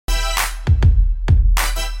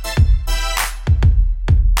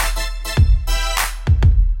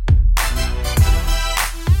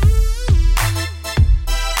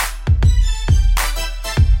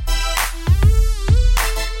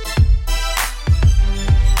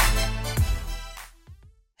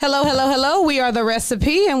Hello, hello, hello. We are The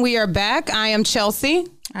Recipe, and we are back. I am Chelsea.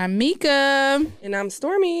 I'm Mika. And I'm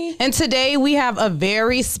Stormy. And today we have a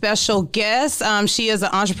very special guest. She is an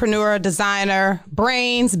entrepreneur, designer,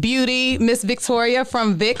 brains, beauty, Miss Victoria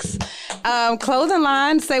from Vixx clothing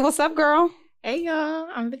line. Say what's up, girl. Hey y'all,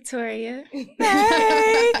 I'm Victoria.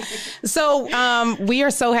 Hey. So we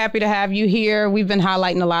are so happy to have you here. We've been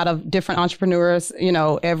highlighting a lot of different entrepreneurs,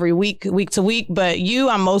 every week to week. But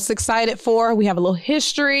I'm most excited for. We have a little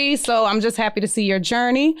history. So I'm just happy to see your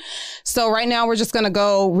journey. So right now we're just going to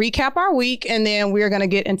go recap our week and then we're going to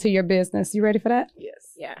get into your business. You ready for that?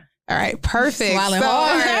 Yes. Yeah. All right, perfect. Smiling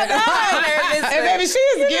hard. And baby, she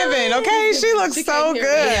is giving, okay? She looks so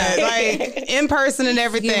good. Like in person and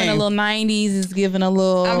everything. Giving a little 90s, is giving a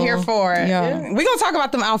little... I'm here for it. Yeah. We're going to talk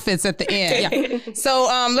about them outfits at the end. Yeah. So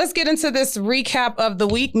let's get into this recap of the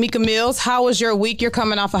week. Mika Mills, how was your week? You're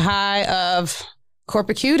coming off a high of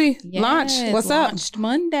Corporate Cutie launch. What's launched up?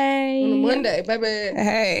 Monday. On a Monday, baby.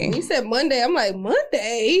 Hey. When you said Monday, I'm like, Monday?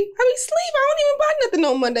 I mean, sleep. I don't even buy nothing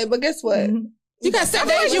on Monday, but guess what? Mm-hmm. You got 7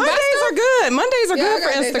 Mondays days. You got are good. Mondays are good for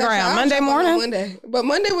Instagram. Monday morning. Monday. But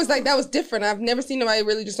Monday was like, that was different. I've never seen nobody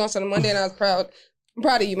really just launch on a Monday, and I was proud. I'm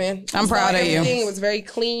proud of you, man. I'm proud of you. It was very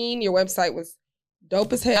clean. Your website was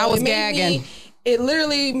dope as hell. I was gagging. It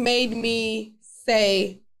literally made me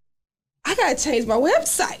say, I gotta change my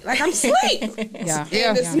website. Like, I'm asleep. Yeah.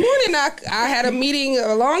 And this morning, I had a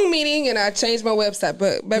long meeting, and I changed my website.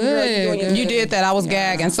 But baby girl, you're doing your You thing. did that. I was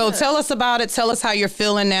gagging. So tell us about it. Tell us how you're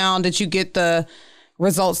feeling now. Did you get the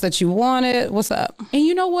results that you wanted? What's up? And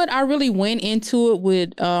you know what? I really went into it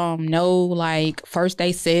with no like first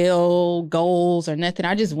day sale goals or nothing.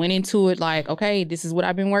 I just went into it like, okay, this is what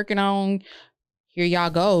I've been working on. Here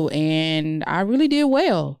y'all go. And I really did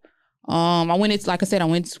well. I went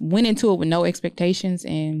into it with no expectations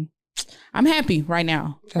and I'm happy right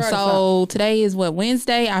now. So today is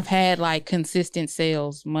Wednesday. I've had like consistent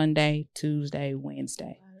sales Monday, Tuesday,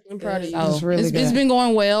 Wednesday. I'm proud of you. It's really good. It's been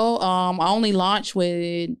going well. I only launched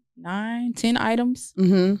with 9-10 items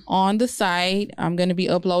on the site. I'm going to be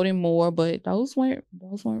uploading more, but those went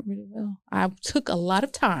really well. I took a lot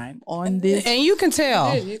of time on this. And you can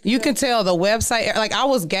tell. You can tell the website. Like I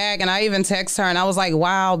was gagging. I even text her and I was like,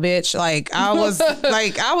 wow, bitch. Like I was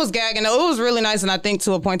gagging. It was really nice. And I think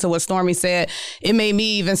to a point to what Stormy said, it made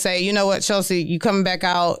me even say, you know what, Chelsea, you coming back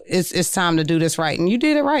out. It's time to do this right. And you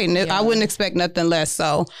did it right. And I wouldn't expect nothing less.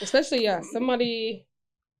 So especially, somebody...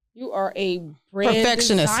 You are a brand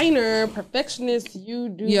designer, perfectionist. You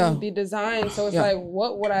do the design. So it's like,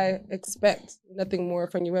 what would I expect? Nothing more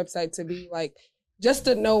from your website to be like, just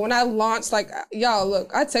to know when I launched, like, y'all,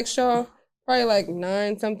 look, I text y'all probably like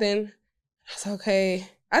 9 something. I was okay.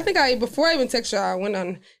 I think before I even text y'all, I went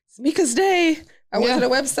on Mika's Day. I went to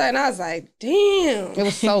the website and I was like, damn. it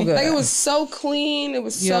was so good. Like it was so clean. It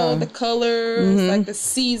was so the colors, like the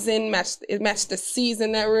season matched the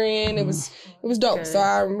season that we're in. It was dope. Good. So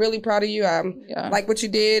I'm really proud of you. Like what you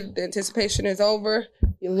did. The anticipation is over.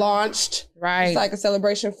 You launched. Right. It's like a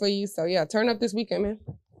celebration for you. So turn up this weekend, man.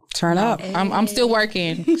 Turn up. I'm still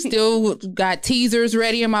working. Still got teasers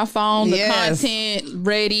ready in my phone. The content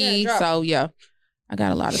ready. So I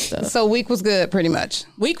got a lot of stuff. So week was good, pretty much.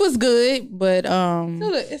 Week was good, but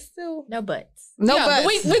It's still No buts. No, but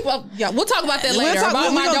we'll talk about that later.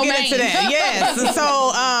 About my domain. Get into that. Yes.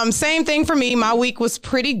 So same thing for me. My week was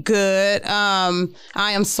pretty good. I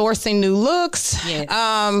am sourcing new looks. Yes.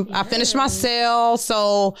 I finished my sale.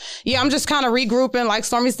 So I'm just kind of regrouping. Like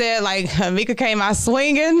Stormy said, like Mika came out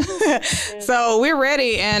swinging. So we're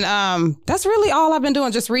ready. And that's really all I've been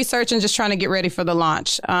doing. Just researching, just trying to get ready for the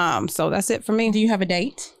launch. So that's it for me. Do you have a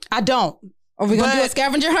date? I don't. Are we going to do a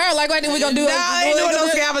scavenger hunt? Like, what are we going to do? Nah, I ain't doing no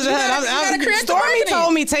scavenger hunt. Stormy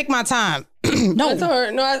told me, take my time. No. I told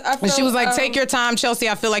her, I felt, and she was like, take your time, Chelsea.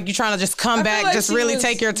 I feel like you're trying to just come back. Like just really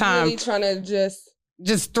take your time. Really trying to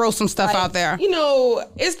just throw some stuff out there.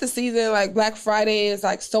 It's the season. Like Black Friday is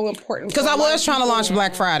like so important. Because I was trying to launch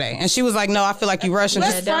Black Friday. And she was like, no, I feel like you rushing.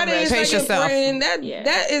 Black Friday is pace like yourself.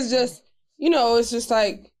 That is just, it's just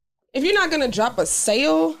like, if you're not going to drop a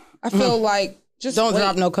sale, I feel like just don't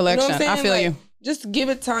drop no collection. You know I feel you. Just give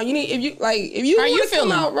it time. If you want to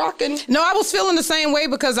come out rocking. No, I was feeling the same way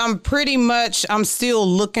because I'm still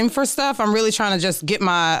looking for stuff. I'm really trying to just get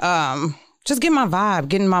my vibe,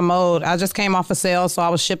 get in my mode. I just came off a sale, so I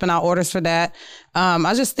was shipping out orders for that.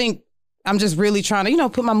 I just think I'm just really trying to,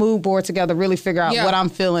 put my mood board together, really figure out what I'm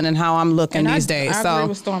feeling and how I'm looking these days. I agree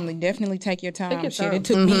with Stormy. Definitely take your time. It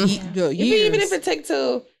took me years. Even if it take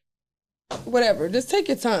till whatever, just take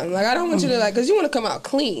your time. Like I don't want you to because you want to come out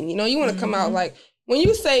clean. You want to come out like when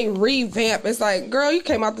you say revamp, it's like, girl, you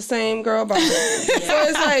came out the same girl body. So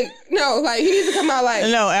it's like, no, like he needs to come out like,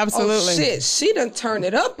 no, absolutely. Oh shit, she done turned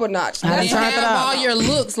it up a notch. I have all your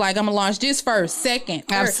looks. Like I'm gonna launch this first, second,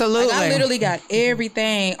 third. Absolutely. Like, I literally got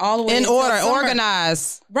everything all the way in order, summer.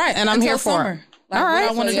 Organized, right? And I'm here for summer. it. Like, all right,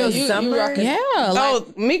 I want to do summer. Yeah. Oh,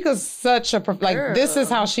 Mika's such a like. This is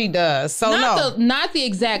how she does. So not the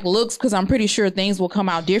exact looks, because I'm pretty sure things will come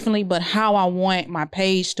out differently. But how I want my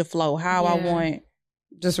page to flow, how I want.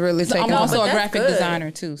 Just really take. I'm also a graphic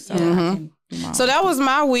designer too, so. So that was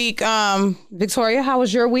my week. Victoria, how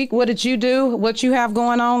was your week? What did you do? What you have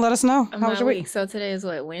going on? Let us know. How was your week? So today is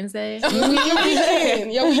what, Wednesday? Your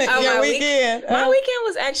weekend. Your weekend. My weekend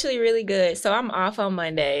was actually really good. So I'm off on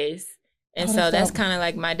Mondays. And so that's kind of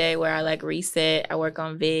like my day where I like reset. I work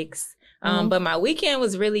on Vixx. But my weekend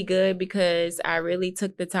was really good because I really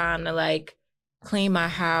took the time to like clean my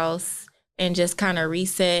house and just kind of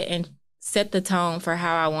reset and set the tone for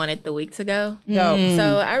how I wanted the week to go.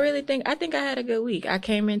 So I think I had a good week. I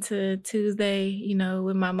came into Tuesday, you know,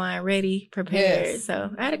 with my mind ready, prepared. Yes.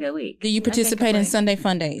 So I had a good week. Do you participate in Sunday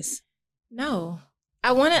Fun Days? No.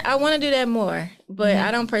 I wanna do that more, but I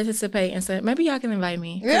don't participate in Sunday. Maybe y'all can invite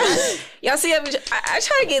me. Y'all see, I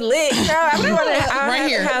try to get lit, girl. I really want to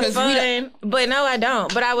have fun, but no, I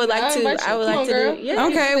don't. But I would like to. I would like to do. Yeah,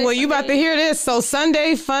 okay, well, you about to hear this. So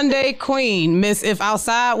Sunday Fun Day Queen, Miss. If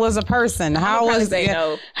outside was a person, how was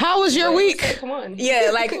your week? Come on. Yeah,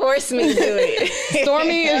 like force me to do it.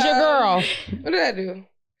 Stormy is your girl. What did I do?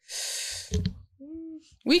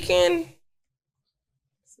 Weekend.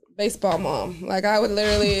 Baseball mom. Like I would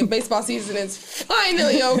literally, baseball season is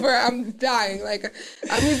finally over. I'm dying. Like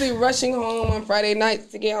I'm usually rushing home on Friday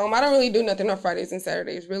nights to get home. I don't really do nothing on Fridays and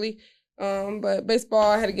Saturdays really. But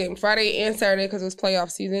baseball, I had a game Friday and Saturday because it was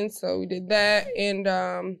playoff season. So we did that.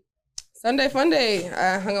 And Sunday Fun Day,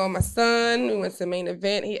 I hung out with my son. We went to the main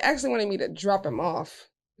event. He actually wanted me to drop him off.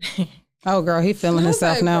 Oh girl, he feeling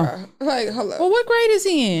himself like, now. Bro, like, hello. Well, what grade is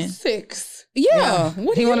he in? 6. Yeah.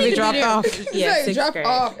 What he want to be dropped off? Yeah, like, drop grade.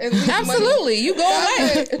 off. Absolutely. You go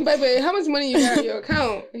away. Baby, how much money you got on your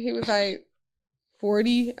account? He was like,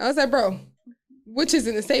 40. I was like, bro, which is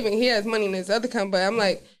in the saving. He has money in his other account, but I'm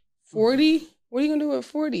like, 40? What are you going to do with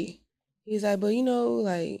 40? He's like, but you know,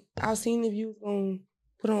 like, I was seeing if you was going to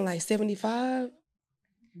put on like 75.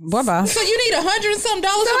 Bye-bye. So you need $100 and something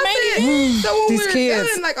remaining? So when These we were kids.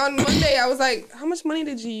 done, like on Monday, I was like, how much money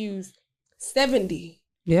did you use? 70.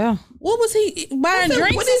 Yeah. What was he buying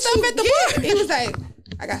drinks and stuff at the bar? He was like,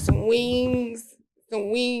 I got some wings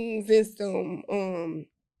and some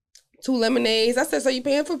 2 lemonades. I said, so you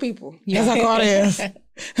paying for people? Yes, I call it.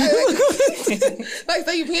 Like,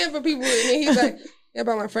 so you paying for people? And then he's like, yeah, I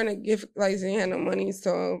bought my friend a gift. Like, he had no money,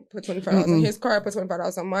 so put $25 on his card, put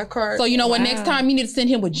 $25 on my card. So you know what? Next time you need to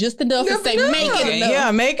send him with just enough and say, make it enough.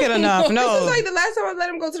 Yeah, make it enough. No. This is like the last time I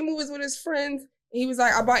let him go to the movies with his friends. He was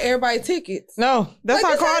like, I bought everybody tickets. No, that's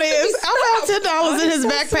like, how Cardi is. I found $10 in his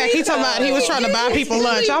backpack. He talking about he was trying to buy people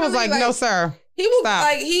lunch. I was like, no, sir. He was Stop.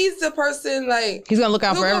 like, he's the person, like, he's gonna look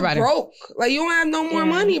out for everybody. Broke. Like, you don't have no more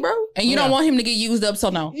money, bro. And you don't want him to get used up, so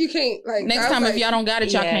no. You can't, like, next time if y'all don't got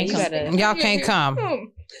it, y'all can't come. Y'all can't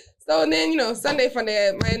come. So and then, you know, Sunday Fun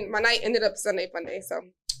Day. My night ended up Sunday Fun Day. So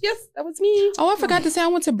yes, that was me. Oh, I forgot to say I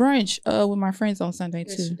went to brunch with my friends on Sunday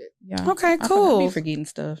too. Yeah. Okay, cool. I be forgetting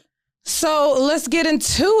stuff. So let's get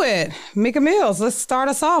into it. Mika Mills, let's start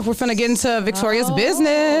us off. We're finna get into Victoria's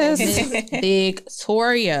business.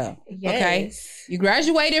 Victoria. Yes. Okay. You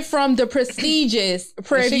graduated from the prestigious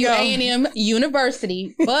Prairie View A&M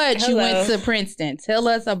University, but you went to Princeton. Tell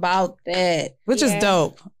us about that. Which is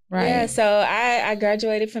dope. Right. Yeah, so I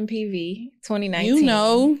graduated from PV 2019. You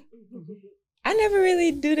know. I never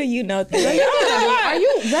really do the thing. Are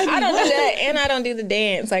you ready? I don't do that, and I don't do the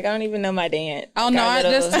dance. Like, I don't even know my dance. Oh, no,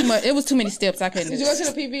 that's too much. It was too many steps. I couldn't do Did you go to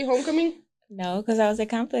the PV homecoming? No, because I was at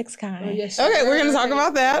Complex Con. Oh, yes, okay, we're going to talk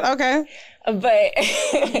about that. Okay.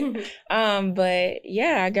 But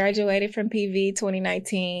yeah, I graduated from PV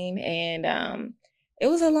 2019, and it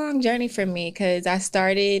was a long journey for me because I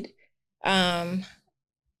started PV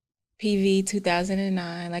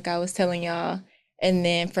 2009, like I was telling y'all. And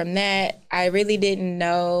then from that, I really didn't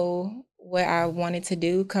know what I wanted to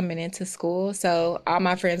do coming into school. So all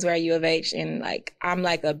my friends were at U of H, and like I'm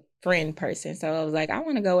like a friend person. So I was like, I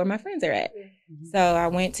want to go where my friends are at. Mm-hmm. So I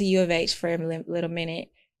went to U of H for a little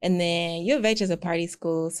minute. And then U of H is a party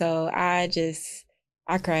school. So I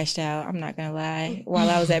crashed out. I'm not going to lie.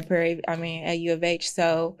 While I was at U of H.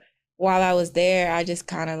 So while I was there, I just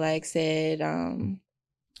kind of like said,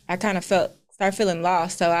 I kind of started feeling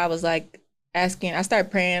lost. So I was like, I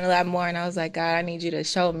started praying a lot more, and I was like, God, I need you to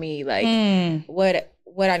show me like what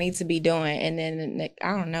what I need to be doing. And then,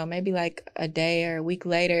 I don't know, maybe like a day or a week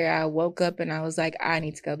later, I woke up and I was like, I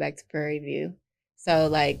need to go back to Prairie View. So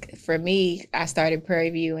like for me, I started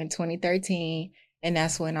Prairie View in 2013, and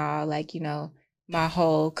that's when all like, you know, my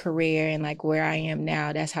whole career and like where I am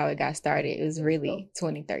now, that's how it got started. It was really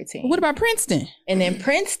 2013. What about Princeton? And then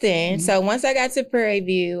Princeton. So once I got to Prairie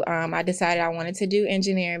View, I decided I wanted to do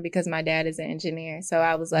engineering because my dad is an engineer. So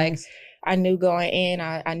I was like, I knew going in,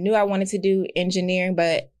 I knew I wanted to do engineering,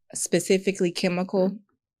 but specifically chemical.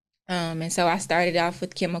 And so I started off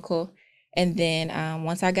with chemical. And then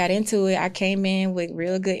once I got into it, I came in with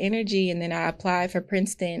real good energy. And then I applied for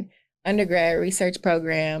Princeton undergrad research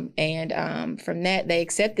program, and from that they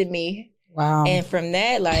accepted me. Wow. And from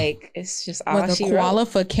that, like, it's just all the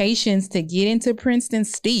qualifications to get into Princeton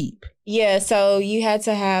steep. Yeah, so you had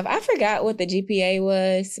to have, I forgot what the GPA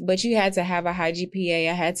was, but you had to have a high GPA.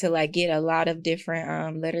 I had to like get a lot of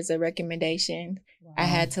different letters of recommendation. Wow. I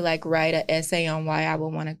had to like write an essay on why I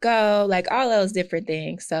would want to go, like all those different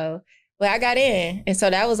things. So, but I got in. And so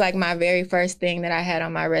that was like my very first thing that I had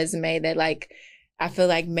on my resume that like I feel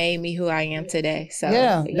like made me who I am today. So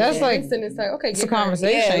that's like, it's like, okay, it's a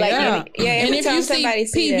conversation. And if you see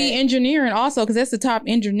PV engineering also, because that's the top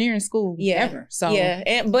engineering school ever. So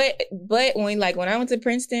and but when I went to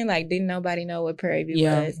Princeton, like didn't nobody know what Prairie View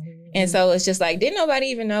was, and so it's just like didn't nobody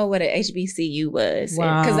even know what an HBCU was,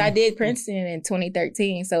 because I did Princeton in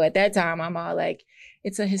 2013. So at that time, I'm all like,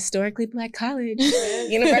 it's a historically Black college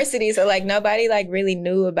university, so like nobody like really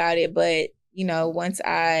knew about it. But you know, once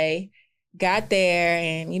I got there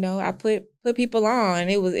and, you know, I put people on,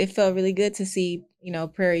 it felt really good to see, you know,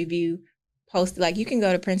 Prairie View post, like you can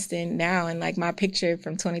go to Princeton now and like my picture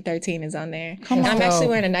from 2013 is on there. I'm actually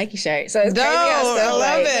wearing a Nike shirt. So it's crazy. I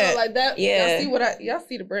love it. Like that. Yeah. Y'all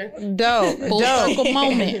see the brand. Dope. Full circle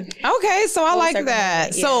moment. Okay. So I like that.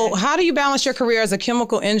 Moment, yeah. So how do you balance your career as a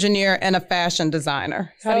chemical engineer and a fashion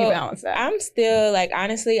designer? How do you balance that? I'm still like,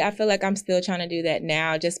 honestly, I feel like I'm still trying to do that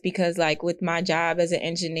now, just because like with my job as an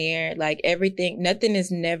engineer, like nothing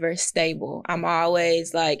is never stable. I'm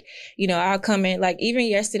always like, you know, I'll come in, like even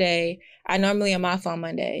yesterday, I normally am off on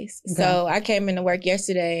Mondays. Okay. So I came into work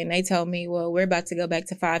yesterday and they told me, well, we're about to go back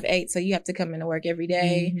to 5/8. So you have to come into work every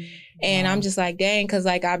day. Mm-hmm. And I'm just like, dang, because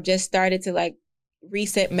like I've just started to like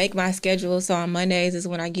make my schedule. So on Mondays is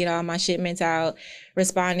when I get all my shipments out,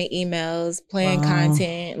 respond to emails, plan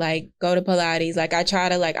content, like go to Pilates. Like I'm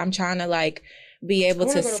trying to like be able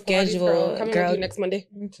to schedule. Pilates, girl. Coming with you next Monday.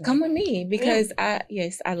 Come with me because I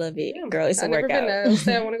love it, girl. It's a workout. Never been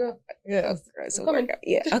there. I want to go. Yeah, it's a workout.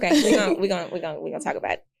 Yeah. Okay. We're gonna talk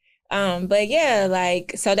about it. But yeah,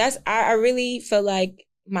 like so that's I really feel like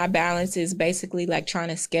my balance is basically like trying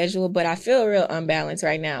to schedule, but I feel real unbalanced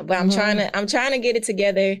right now. But I'm trying to get it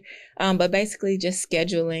together. But basically just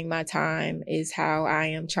scheduling my time is how I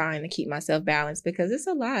am trying to keep myself balanced, because it's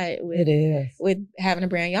a lot with having a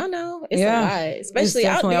brand. Y'all know it's a lot, especially do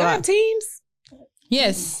y'all have teams?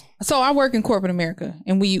 Yes. So I work in corporate America,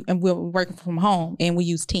 and we're working from home, and we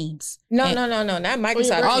use Teams. No, not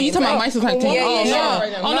Microsoft. Oh, you talking about Microsoft Teams?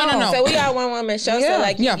 No. So we got one woman show.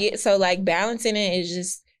 So like balancing it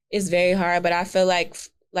is very hard. But I feel like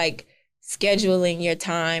scheduling your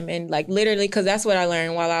time and like literally, because that's what I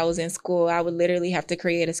learned while I was in school. I would literally have to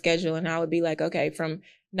create a schedule, and I would be like, okay, from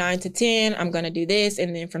 9 to 10, I'm gonna do this,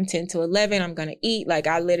 and then from 10 to 11, I'm gonna eat. Like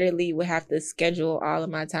I literally would have to schedule all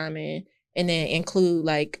of my time in. And then include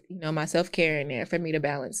like, you know, my self-care in there for me to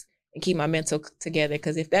balance and keep my mental together.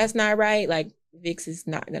 Because if that's not right, like Vixx is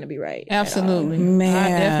not going to be right. Absolutely. Man.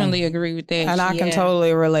 I definitely agree with that. And I can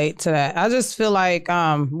totally relate to that. I just feel like,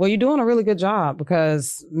 well, you're doing a really good job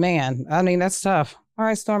because, man, I mean, that's tough. All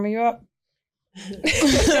right, Stormy, you up?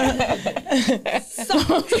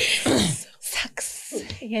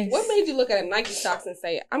 Sucks. Yes. What made you look at Nike stocks and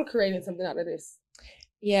say, I'm creating something out of this?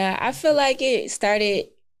 Yeah, I feel like it started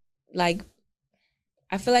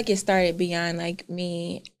beyond like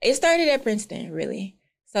me. It started at Princeton, really.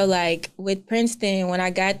 So like with Princeton, when I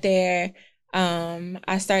got there,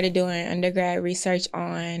 I started doing undergrad research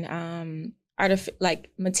on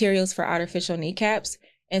materials for artificial kneecaps.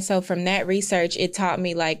 And so from that research, it taught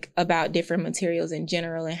me like about different materials in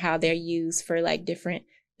general and how they're used for like different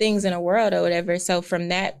things in the world or whatever. So from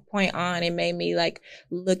that point on, it made me like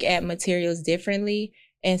look at materials differently.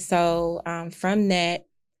 And so from that,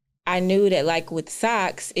 I knew that like with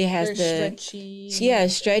socks, it has stretchy. Yeah,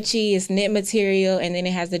 stretchy. It's knit material, and then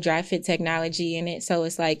it has the dry fit technology in it. So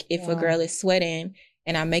it's like if a girl is sweating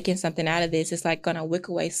and I'm making something out of this, it's like gonna wick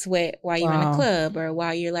away sweat while you're in a club or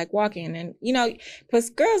while you're like walking. And you know,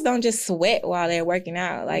 because girls don't just sweat while they're working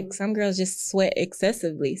out. Like some girls just sweat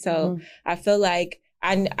excessively. So I feel like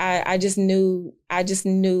I just knew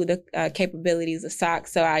the capabilities of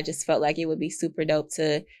socks. So I just felt like it would be super dope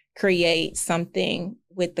to create something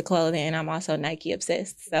with the clothing. And I'm also Nike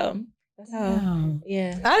obsessed. So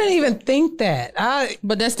yeah. I didn't even think that.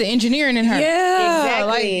 But that's the engineering in her. Yeah.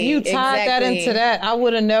 Exactly. Like you tied that into that. I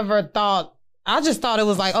would have never thought. I just thought it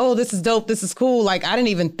was like, oh, this is dope. This is cool. Like, I didn't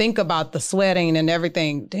even think about the sweating and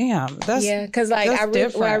everything. Damn. Because like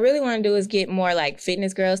what I really want to do is get more like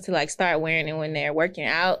fitness girls to like start wearing it when they're working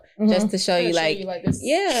out, just to show you like this.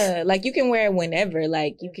 Yeah, like you can wear it whenever.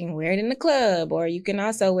 Like you can wear it in the club, or you can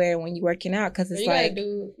also wear it when you're working out. Because it's you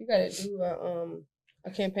gotta do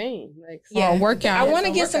a campaign, like workout. I want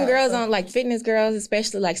to get some girls on, like fitness girls,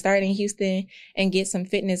 especially like starting in Houston, and get some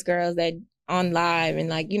fitness girls that on live and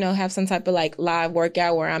like, you know, have some type of like live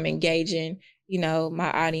workout where I'm engaging, you know,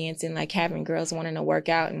 my audience and like having girls wanting to work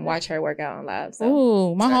out and watch her work out on live. So.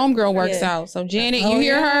 Ooh, my homegirl works out. So Janet, you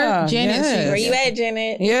hear her? Janet, where you at,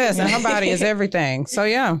 Janet? Yes, and her body is everything. So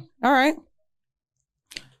yeah, all right.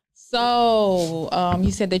 So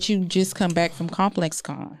you said that you just come back from Complex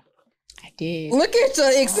Con. Did. Look at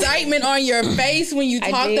the excitement on your face when you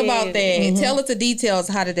talked about that. Mm-hmm. Tell us the details.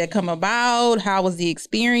 How did that come about? How was the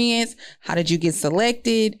experience? How did you get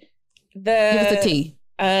selected? Give us a tea.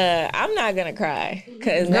 I'm not gonna cry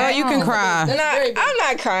because girl, you can cry. I'm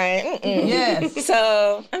not crying. Yes.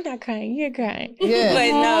 So I'm not crying. You're crying. Yeah.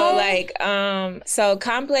 But no, like so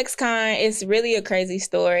Complex Con is really a crazy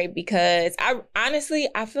story because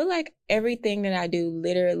I feel like everything that I do,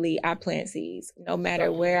 literally, I plant seeds. No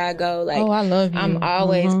matter where I go, like I love you. I'm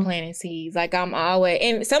always planting seeds. Like I'm always,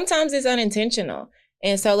 and sometimes it's unintentional.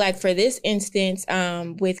 And so like for this instance,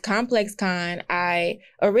 with Complex Con, I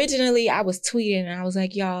was tweeting and I was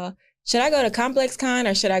like, y'all, should I go to Complex Con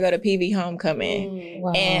or should I go to PV Homecoming?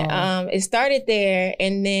 Wow. And it started there.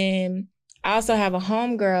 And then I also have a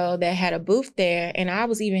homegirl that had a booth there. And I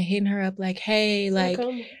was even hitting her up like, hey, like,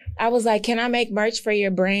 I was like, can I make merch for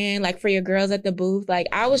your brand? Like for your girls at the booth? Like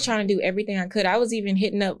I was trying to do everything I could. I was even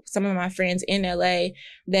hitting up some of my friends in LA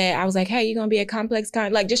that I was like, hey, you gonna be at Complex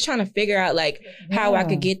Con? Like just trying to figure out like how I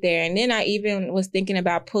could get there. And then I even was thinking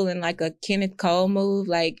about pulling like a Kenneth Cole move.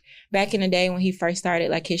 Like back in the day when he first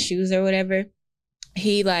started like his shoes or whatever,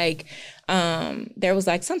 he like, there was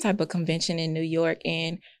like some type of convention in New York,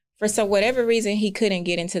 and for whatever reason, he couldn't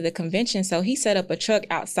get into the convention. So he set up a truck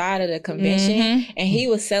outside of the convention and he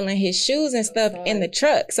was selling his shoes and stuff in the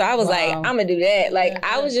truck. So I was like, I'm going to do that. Like,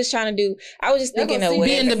 I was just thinking of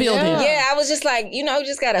be in the building. Yeah, I was just like, you know,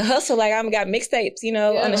 just got to hustle. Like, I'm got mixtapes, you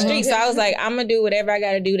know, on the street. So I was like, I'm going to do whatever I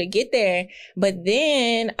got to do to get there. But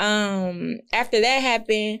then after that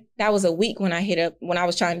happened, that was a week when I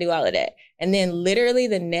was trying to do all of that. And then literally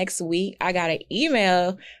the next week, I got an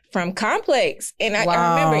email from Complex. And I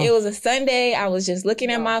remember it was a Sunday. I was just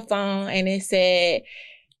looking at my phone and it said,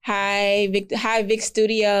 hi, Vixx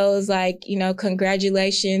Studios. Like, you know,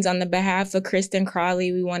 congratulations on the behalf of Kristen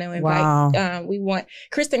Crawley. We want to invite,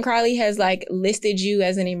 Kristen Crawley has like listed you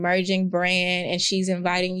as an emerging brand and she's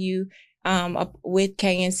inviting you with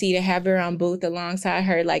KNC to have her on booth alongside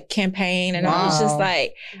her like campaign. And I was just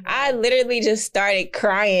like, I literally just started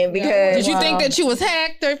crying because. Did you think that you was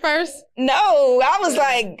hacked at first? No, I was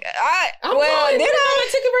like, did I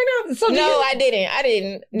ticket right now? So I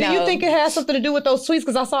didn't. Do you think it has something to do with those tweets?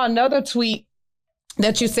 Because I saw another tweet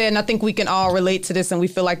that you said, and I think we can all relate to this, and we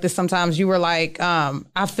feel like this sometimes. You were like,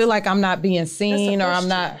 I feel like I'm not being seen or I'm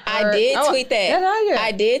not heard. I did tweet that.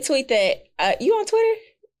 I did tweet that. You on Twitter?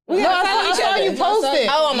 I saw you posted.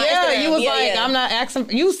 Oh, on my Instagram. You was I'm not asking.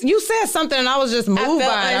 You said something and I was just moved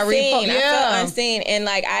by it. I felt unseen. And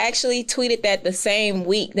like, I actually tweeted that the same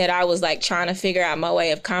week that I was like trying to figure out my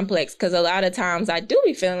way of Complex. Cause a lot of times I do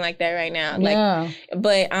be feeling like that right now. Like,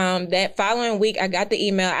 but that following week I got the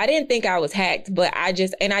email. I didn't think I was hacked, but I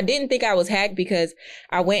didn't think I was hacked because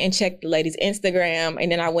I went and checked the lady's Instagram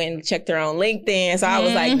and then I went and checked her on LinkedIn. So I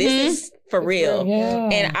was like, this is for real. Yeah.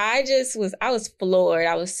 And I was floored.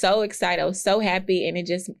 I was so excited. I was so happy. And it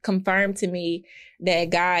just confirmed to me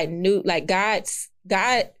that God knew, like God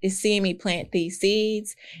is seeing me plant these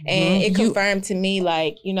seeds. And it confirmed to me,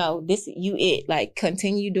 like, you know, like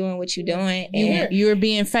continue doing what you're doing. And you were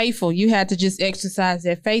being faithful. You had to just exercise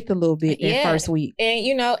that faith a little bit that first week. And,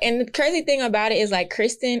 you know, and the crazy thing about it is like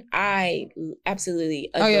Kristen, I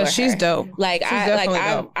absolutely adore her. She's dope. Like,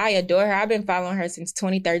 I adore her. I've been following her since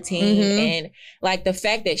 2013. And like the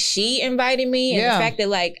fact that she invited me and the fact that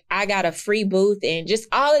like I got a free booth and just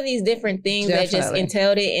all of these different things that just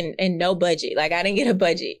entailed it and no budget. Like I didn't get a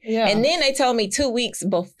budget. Yeah. And then they told me 2 weeks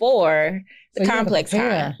before the Complex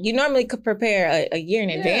Con. You normally could prepare a year in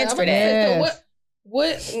advance for that.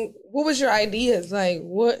 what was your ideas? Like,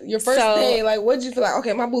 what your first day? Like, what did you feel like?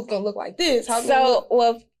 Okay, my booth gonna look like this.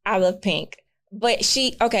 Well, I love pink. But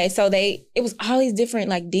it was all these different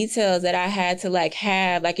like details that I had to like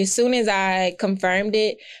have. Like as soon as I confirmed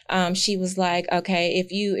it, she was like, okay,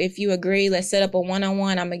 if you agree, let's set up a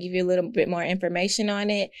one-on-one. I'm gonna give you a little bit more information on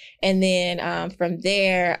it. And then from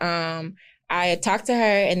there, I talked to her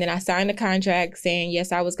and then I signed a contract saying,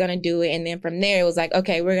 yes, I was going to do it. And then from there, it was like,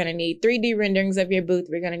 okay, we're going to need 3D renderings of your booth.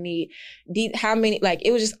 We're going to need how many, like,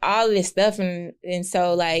 it was just all of this stuff. And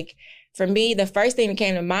so like, for me, the first thing that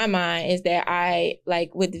came to my mind is that I,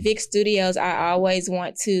 like with Vixx Studios, I always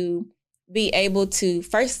want to be able to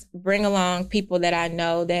first bring along people that I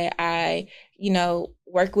know that I,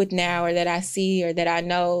 work with now or that I see or that I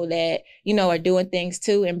know that, are doing things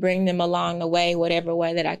too and bring them along the way, whatever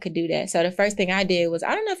way that I could do that. So the first thing I did was,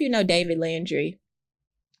 I don't know if you know David Landry.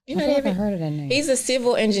 I haven't heard of that name. He's a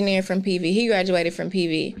civil engineer from PV. He graduated from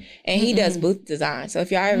PV and he does booth design. So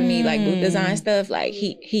if y'all ever need like booth design stuff, like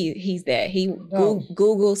he's that. He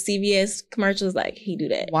Google CVS commercials, like he do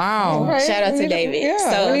that. Wow. Right. Shout out to David.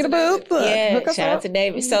 We need a booth. Yeah, shout out to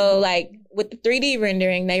David. So like with the 3D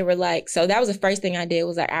rendering, they were like, so that was the first thing I did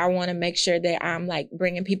was like, I want to make sure that I'm like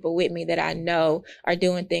bringing people with me that I know are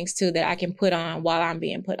doing things too that I can put on while I'm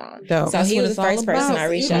being put on. Dope. So he was the first person I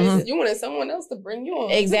reached out to. You wanted someone else to bring you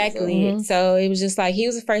on. Exactly. So it was just like, he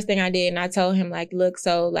was the first thing I did. And I told him like, look,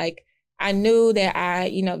 so like, I knew that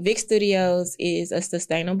Vixx Studios is a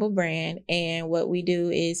sustainable brand. And what we do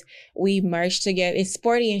is we merge together. It's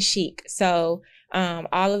sporty and chic. So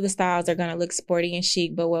all of the styles are going to look sporty and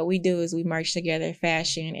chic, but what we do is we merge together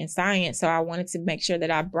fashion and science. So I wanted to make sure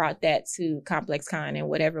that I brought that to Complex Con in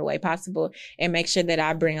whatever way possible and make sure that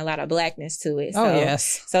I bring a lot of blackness to it. Oh,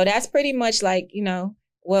 yes. So that's pretty much like,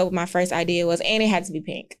 what my first idea was, and it had to be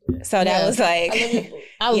pink. So that was like...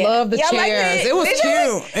 I love the chairs. Like it was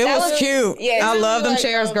cute. It was cute. Yeah, I love them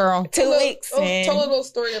chairs, girl. 2 weeks. It told a little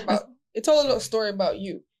story about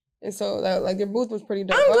you. And so that like your booth was pretty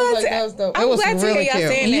dope. That was dope. It was really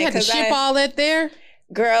cute. And you had to ship all that there?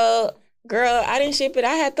 Girl, I didn't ship it.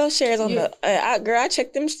 I had those chairs on I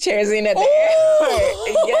checked them chairs in at the airport.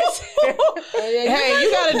 Yes. Hey,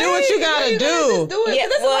 you gotta do what you gotta do.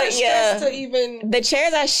 The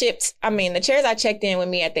chairs I shipped, the chairs I checked in with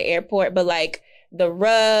me at the airport, but like the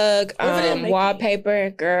rug, wallpaper,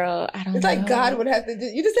 girl, I don't know. It's like God would have to do.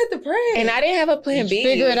 You just had to pray. And I didn't have a plan B.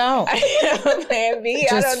 Figure it out. I didn't have a plan B.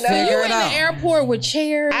 I don't know. You were in the airport with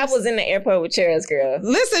chairs? I was in the airport with chairs, girl.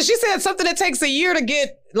 Listen, she said something that takes a year to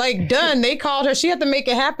get like done. They called her. She had to make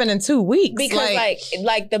it happen in 2 weeks. Because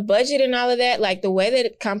like the budget and all of that, like the way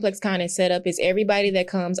that Complex Con is set up is everybody that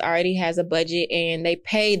comes already has a budget and they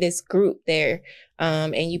pay this group there.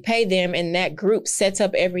 And you pay them and that group sets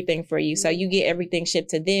up everything for you. So you get everything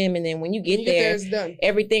shipped to them. And then when you get there,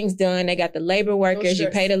 everything's done. They got the labor workers. You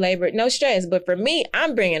pay the labor. No stress. But for me,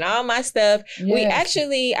 I'm bringing all my stuff. Yes.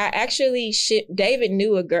 I actually shipped. David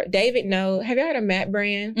knew a girl. Have you heard of Matt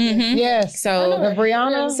Brand? Mm-hmm. Yes. So the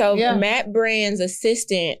Brianna. So Matt Brand's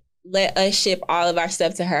assistant let us ship all of our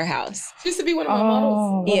stuff to her house. She used to be one of my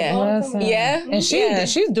models. Yeah. And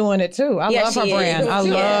she's doing it too. I love her brand. I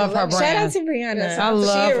love her brand. Shout out to Brianna. Yes, I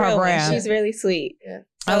love her brand. She's really sweet. Yeah.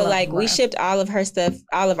 So like we shipped all of her stuff,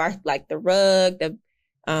 all of our like the rug, the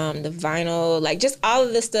vinyl, like just all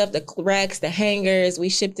of the stuff, the racks, the hangers, we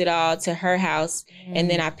shipped it all to her house. And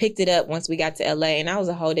then I picked it up once we got to LA and that was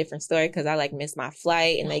a whole different story because I like missed my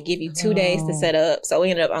flight and they give you 2 days to set up. So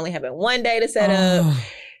we ended up only having 1 day to set up.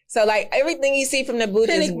 So like everything you see from the booth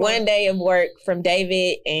is 1 day of work from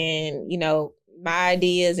David and, my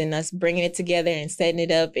ideas and us bringing it together and setting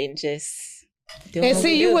it up and just doing and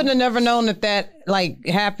see, you wouldn't have never known that like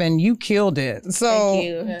happened. You killed it. So thank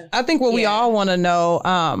you. I think what we all want to know,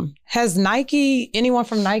 has anyone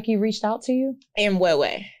from Nike reached out to you? In what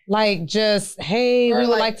way? Like just, hey, we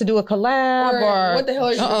would like to do a collab or what the hell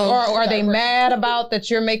are you doing? Or are they mad about that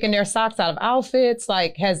you're making their socks out of outfits?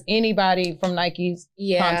 Like has anybody from Nike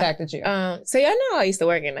contacted you? So y'all know I used to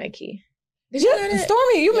work at Nike. Did you know that?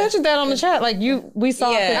 Stormy, you mentioned that on the chat. Like we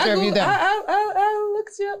saw a picture of you there. I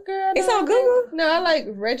looked you up, girl. It's on Google? No, I like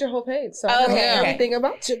read your whole page. So I know everything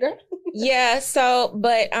about you, girl. Yeah, so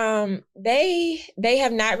but they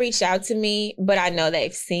have not reached out to me, but I know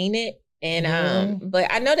they've seen it. And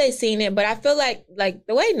but I know they've seen it, but I feel like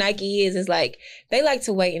the way Nike is like they like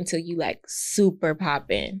to wait until you like super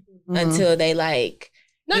pop in until they like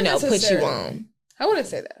put you on. I wouldn't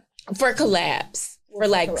say that. For collabs. For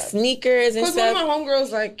like sneakers and stuff. Because one of my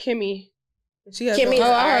homegirls like Kimmy. She has Kimmy's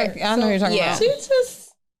I know who you're talking about. She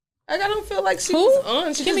just I don't feel like she was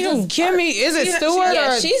on. Kimmy, is it Stewart?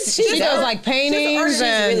 Yeah, or she does like paintings. She's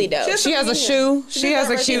really dope. She has a shoe. She has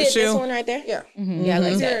a cute shoe. This one right there. Yeah, yeah, I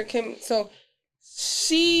like that. Kim. So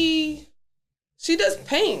she does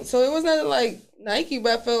paint. So it was not like Nike,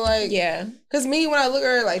 but I feel like because me when I look at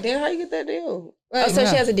her like, damn, how you get that deal? Like, so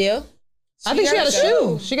she has a deal. I think she had a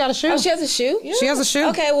shoe. She got a shoe. Oh, she has a shoe. Yeah. She has a shoe.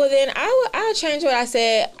 Okay, well then I'll change what I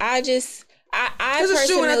said. I personally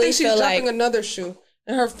shoe, and I think she's feel dropping another shoe.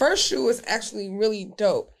 And her first shoe was actually really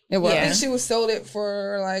dope. It was. I think she sold it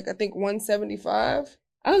for like $175.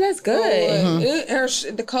 Oh, that's good.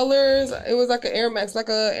 The colors, it was like an Air Max, like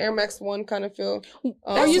a Air Max 1 kind of feel.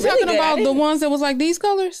 Are you talking about the ones that was like these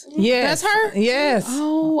colors? Yes. That's her? Yes.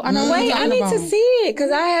 Oh, I know. Wait, I need to see it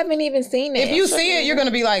because I haven't even seen it. If you see it, you're going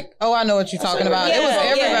to be like, oh, I know what you're talking about.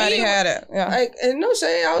 Everybody had it. Yeah. Like, and no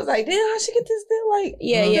shade, I was like, damn, how she get this deal? Like,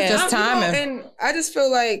 just timing. And I just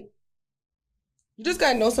feel like you just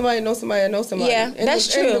got to know somebody. Yeah, and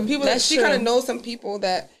that's true. And the people she kind of knows some people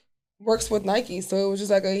that works with Nike, so it was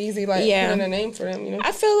just like an easy put in a name for them, you know.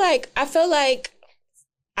 I feel like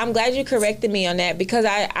I'm glad you corrected me on that because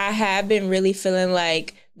I have been really feeling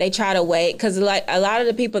like they try to wait because like a lot of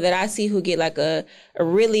the people that I see who get like a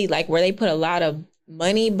really like where they put a lot of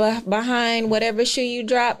money behind whatever shoe you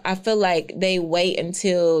drop, I feel like they wait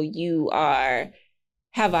until you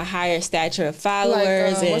have a higher stature of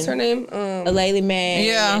followers. Like, what's her name? Alayli Man.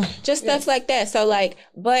 Yeah. Just stuff like that. So like,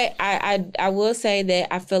 but I will say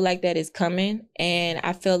that I feel like that is coming and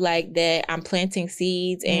I feel like that I'm planting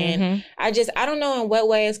seeds and I don't know in what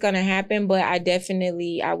way it's going to happen, but I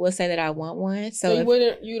will say that I want one. So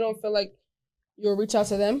you don't feel like you'll reach out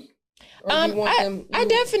to them? Or you want them? I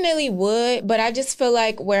definitely would, but I just feel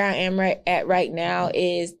like where I am right now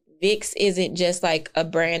is Vixx isn't just like a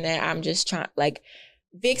brand that I'm just trying like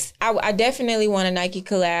Vixx, I definitely want a Nike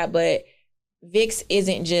collab, but Vixx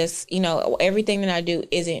isn't just, everything that I do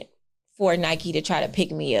isn't for Nike to try to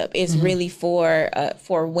pick me up. It's really for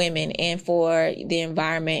women and for the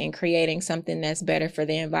environment and creating something that's better for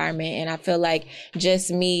the environment. And I feel like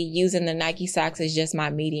just me using the Nike socks is just my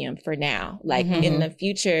medium for now. Like in the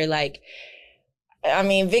future, like, I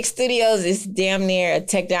mean, Vixx Studios is damn near a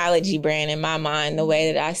technology brand in my mind, the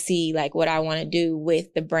way that I see like what I want to do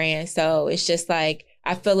with the brand. So it's just like,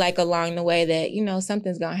 I feel like along the way that,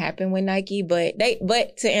 something's going to happen with Nike, but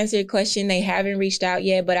to answer your question, they haven't reached out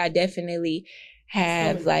yet, but I definitely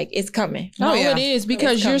have like, it's coming. No, it is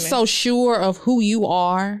because you're so sure of who you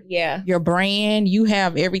are. Yeah. Your brand, you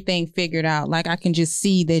have everything figured out. Like I can just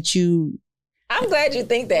see that I'm glad you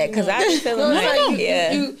think that because I be feeling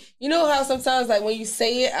you know how sometimes like when you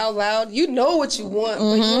say it out loud, you know what you want,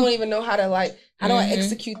 but you don't even know how to like, how do I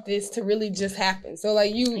execute this to really just happen? So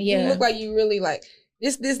like you look like you really like,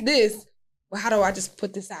 this. Well, how do I just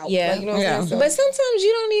put this out? Yeah. Like, you know what I'm saying? So, but sometimes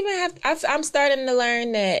you don't even have, I'm starting to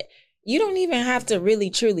learn that you don't even have to really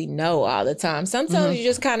truly know all the time. Sometimes you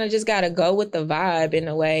just kind of just got to go with the vibe in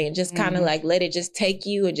a way and just kind of like let it just take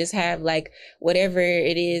you and just have like whatever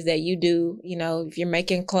it is that you do, if you're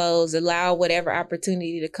making clothes, allow whatever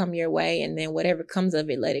opportunity to come your way and then whatever comes of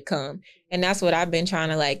it, let it come. And that's what I've been trying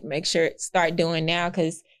to like make sure start doing now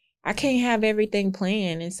because I can't have everything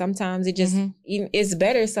planned. And sometimes it just, it's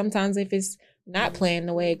better sometimes if it's not planned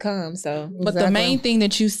the way it comes. So, but the main thing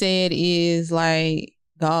that you said is like,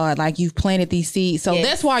 God, like you've planted these seeds. So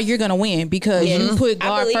that's why you're going to win because you put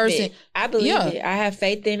God first. I believe it. I have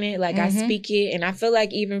faith in it. Like I speak it. And I feel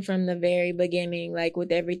like even from the very beginning, like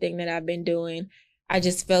with everything that I've been doing, I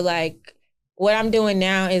just feel like what I'm doing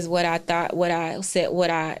now is what I thought, what I said,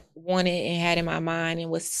 what I wanted and had in my mind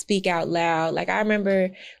and was speak out loud. Like I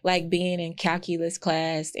remember like being in calculus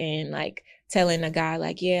class and like telling a guy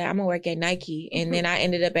like, yeah, I'm gonna work at Nike. And then I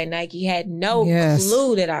ended up at Nike, had no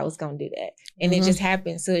clue that I was gonna do that. And it just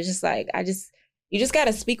happened. So it's just like, you just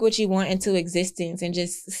gotta speak what you want into existence and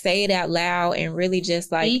just say it out loud and really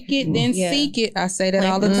just like speak it, then seek it. I say that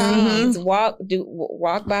all the time.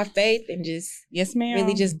 Walk by faith and just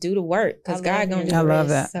really just do the work because God gonna do the rest. I love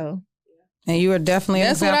that. So. And you are definitely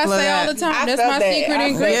an example of that. That's what I say all the time. That's my secret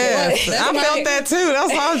ingredient. Yes, I felt that too.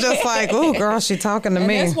 That's why I was just like, "Ooh, girl, she talking to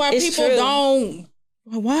me." That's why people don't.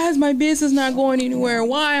 Why is my business not going anywhere?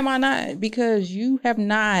 Why am I not? Because you have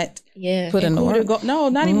not put in the work. No,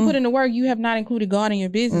 not even put in the work. You have not included God in your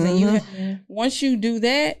business. And you once you do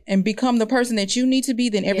that and become the person that you need to be,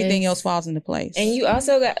 then everything else falls into place. And you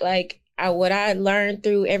also got like what I learned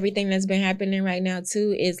through everything that's been happening right now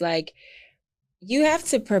too is like you have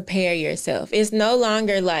to prepare yourself. It's no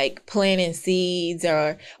longer like planting seeds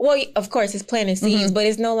of course it's planting seeds, but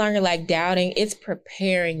it's no longer like doubting. It's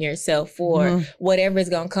preparing yourself for whatever is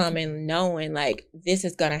going to come and knowing like this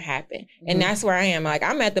is going to happen. And that's where I am. Like,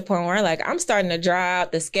 I'm at the point where like, I'm starting to draw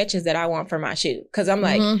out the sketches that I want for my shoot. Cause I'm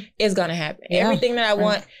like, it's going to happen. Yeah. Everything that I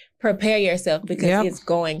want, prepare yourself because it's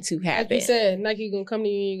going to happen. Like you said, Nike gonna come to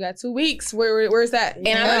you. You got 2 weeks. Where's that? And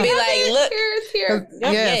I'm gonna be like, look, it's here.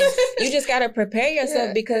 Yes. You just gotta prepare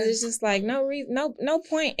yourself because it's just like no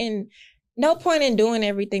point in doing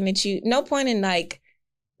everything that no point in like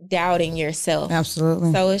doubting yourself.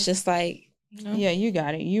 Absolutely. So it's just like, you know. Yeah, you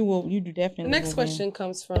got it. You do definitely. The next question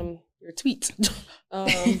comes from your tweet. Why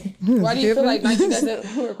do you feel like Nike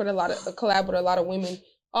doesn't work with collab with a lot of women?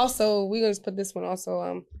 Also, we're gonna just put this one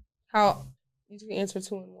also. How you can answer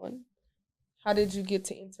 2 in 1. How did you get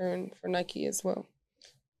to intern for Nike as well?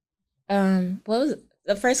 What was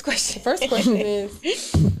the first question? The first question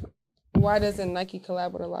is, why doesn't Nike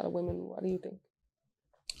collab with a lot of women? What do you think?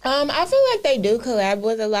 I feel like they do collab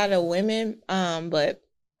with a lot of women, but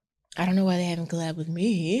I don't know why they haven't collabed with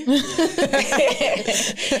me. But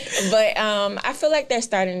I feel like they're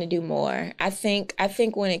starting to do more. I think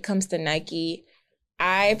when it comes to Nike,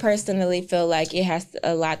 I personally feel like it has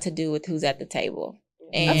a lot to do with who's at the table.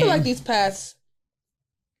 And I feel like these past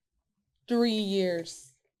 3 years,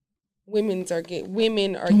 women are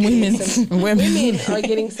getting some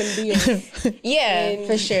deals. Yeah,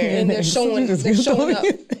 for sure. And they're showing up for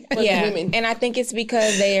the women. And I think it's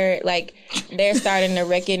because they're starting to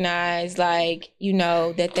recognize like, you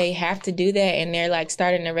know, that they have to do that, and they're like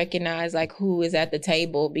starting to recognize like who is at the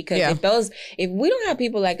table, because if we don't have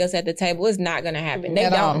people like us at the table, it's not going to happen. They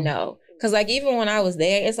don't know. Cause like even when I was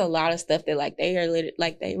there, it's a lot of stuff that like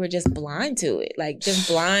they were just blind to it, like just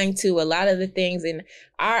blind to a lot of the things in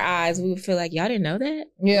our eyes. We would feel like, y'all didn't know that.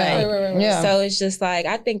 Yeah, like, yeah. So it's just like,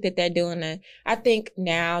 I think that I think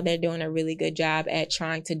now they're doing a really good job at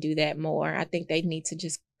trying to do that more. I think they need to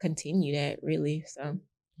just continue that really. So,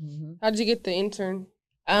 how'd you get the intern?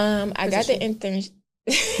 I got the intern.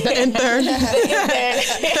 The intern.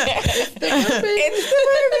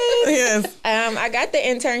 Yes. I got the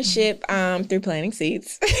internship through planting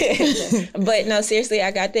seeds. But no, seriously, I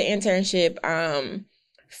got the internship I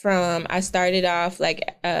started off like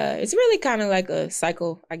it's really kind of like a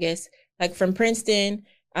cycle, I guess. Like from Princeton,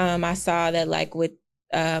 I saw that like with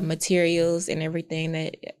materials and everything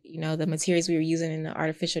that, you know, the materials we were using in the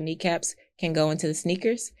artificial kneecaps can go into the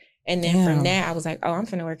sneakers. And then from that, I was like, oh, I'm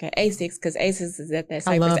finna work at Asics, because Asics is at that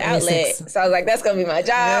Cypress outlet. So I was like, that's gonna be my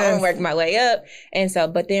job. I'm gonna work my way up. And so,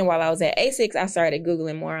 but then while I was at Asics, I started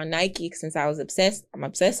Googling more on Nike, since I was obsessed. I'm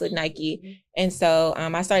obsessed with Nike. And so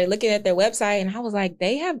I started looking at their website, and I was like,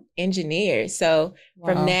 they have engineers. So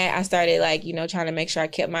from that, I started like, you know, trying to make sure I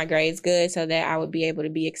kept my grades good so that I would be able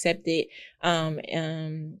to be accepted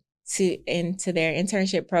into their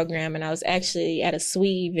internship program. And I was actually at a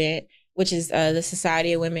SWE event, which is the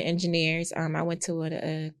Society of Women Engineers. I went to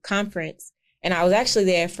a conference, and I was actually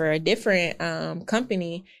there for a different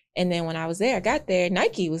company. And then when I was there, I got there,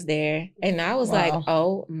 Nike was there. And I was like,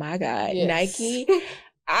 oh my God, Nike.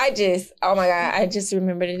 I just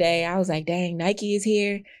remember the day. I was like, dang, Nike is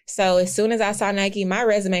here. So as soon as I saw Nike, my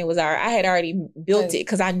resume was I had already built it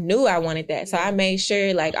because I knew I wanted that. So I made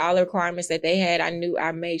sure like all the requirements that they had,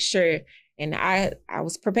 I made sure, and I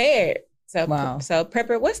was prepared. So,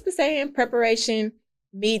 what's the saying? Preparation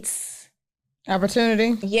meets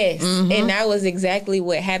opportunity. Yes. And that was exactly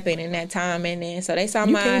what happened in that time. And then, so they saw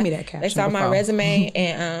my resume,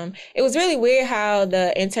 and it was really weird how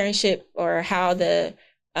the internship or how the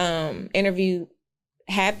interview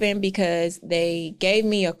happened, because they gave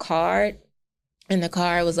me a card, and the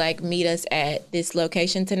card was like, meet us at this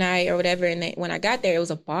location tonight or whatever. And when I got there, it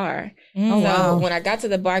was a bar. When I got to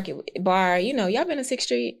the bar, you know, y'all been to 6th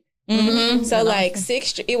Street? So like 6th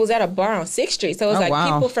Street, it was at a bar on 6th Street. So it was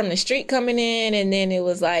people from the street coming in, and then it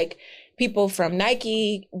was like people from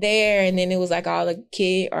Nike there, and then it was like all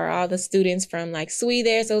the students from like SWE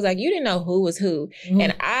there. So it was like you didn't know who was who.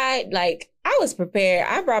 And I was prepared.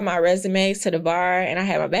 I brought my resumes to the bar, and I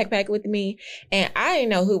had my backpack with me, and I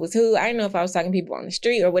didn't know who was who. I didn't know if I was talking to people on the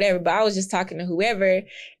street or whatever, but I was just talking to whoever,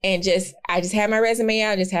 and I just had my resume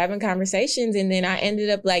out, just having conversations. And then I ended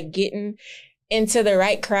up like getting into the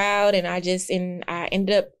right crowd, and I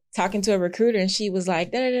ended up talking to a recruiter, and she was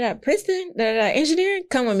like, Princeton, engineering,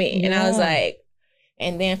 come with me. And I was like,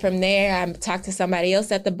 and then from there, I talked to somebody else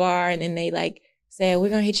at the bar, and then they like said, we're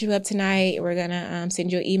going to hit you up tonight. We're going to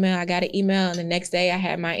send you an email. I got an email, and the next day I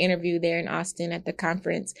had my interview there in Austin at the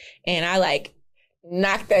conference. And I like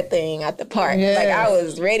knock that thing out the park. Yes. Like I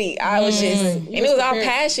was ready. I was just, and it was all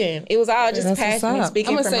passion. It was all just passion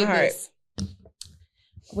speaking from my heart.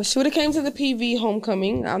 Well, she would have came to the PV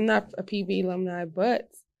homecoming. I'm not a PV alumni, but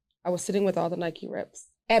I was sitting with all the Nike reps.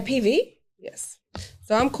 At PV? Yes.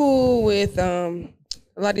 So I'm cool with a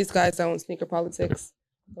lot of these guys that own Sneaker Politics.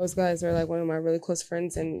 Those guys are like one of my really close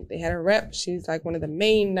friends, and they had a rep. She's like one of the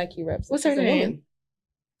main Nike reps. What's her name?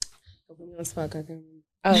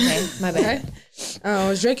 Okay, my bad. I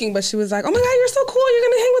was drinking, but she was like, "Oh my God, you're so cool. You're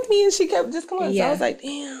gonna hang with me," and she kept just coming on. So I was like,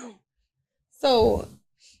 "Damn." So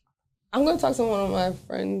I'm gonna talk to one of my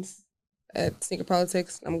friends at Sneaker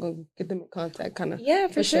Politics. I'm gonna get them in contact, kind of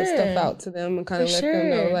for sure stuff out to them and kind of let them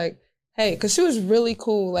know, like, hey, because she was really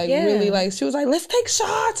cool, like really, like she was like, "Let's take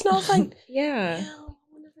shots," and I was like, yeah.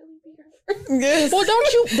 Yes. Well,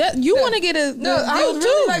 don't you want to get a no? I was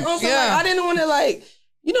really like, also, like, I didn't want to like.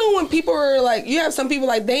 You know, when people are like, you have some people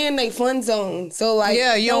like, they in their fun zone. So like,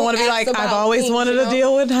 you don't want to be like, I've always wanted to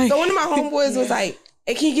deal with like. So one of my homeboys was like,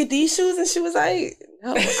 hey, can you get these shoes? And she was like,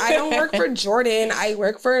 no, I don't work for Jordan. I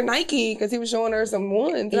work for Nike, because he was showing her some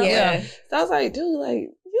ones. So I was like, dude,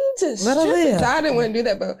 like, you just let her live. So I didn't want to do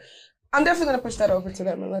that, but I'm definitely going to push that over to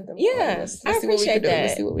them and let them. Let's I appreciate that.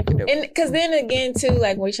 Let's see what we can do. And because then again, too,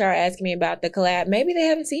 like when y'all asking me about the collab, maybe they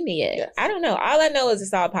haven't seen it yet. Yes. I don't know. All I know is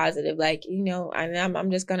it's all positive. Like, you know, and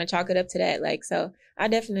I'm just going to chalk it up to that. Like, so I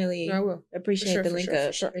definitely appreciate the link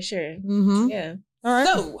up. For sure. Mm-hmm. Yeah. All right.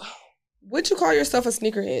 So, would you call yourself a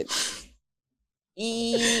sneakerhead?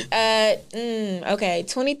 Okay.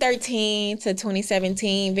 2013 to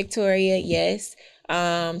 2017, Victoria, yes.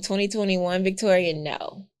 2021, Victoria,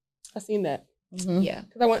 no. I seen that. Mm-hmm. Yeah.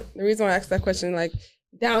 Because the reason why I asked that question, like,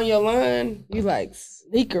 down your line, you like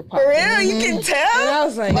sneaker pop. For real? You can tell? And I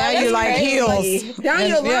was like, now you like heels. Down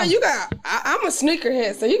your line, you got, I'm a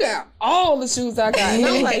sneakerhead, so you got all the shoes I got. And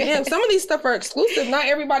I was like, damn, some of these stuff are exclusive. Not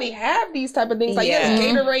everybody have these type of things. Like,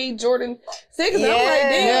 Gatorade, Jordan 6. And I'm like,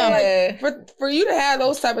 damn, like, for you to have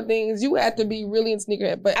those type of things, you have to be really in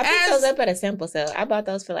sneakerhead. But I picked those up at a sample sale. I bought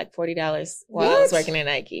those for like $40 while I was working at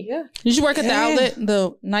Nike. Yeah. Did you work at the outlet,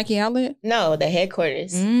 the Nike outlet? No, the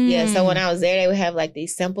headquarters. Yeah, so when I was there, they would have like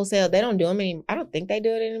these sample sales. They don't do them anymore. I don't think they do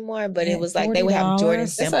it anymore, but it was like they would have Jordan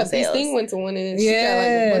sample sales. This thing went to one and she got like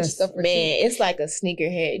a bunch of stuff for cheap. It's like a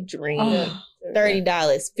sneakerhead dream. $30,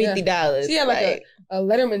 $50. She had like a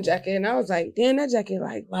Letterman jacket, and I was like, damn, that jacket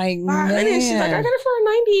like $5. And she's like, I got it for $90.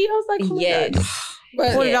 I was like, oh my God.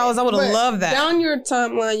 But $40, I would have loved that. Down your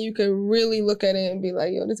timeline, you could really look at it and be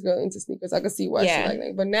like, yo, this girl into sneakers. I could see why she like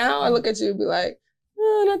that. But now I look at you and be like,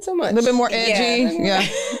 oh, not so much. A little bit more edgy. Yeah.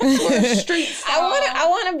 More street style. I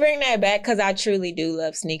want to bring that back because I truly do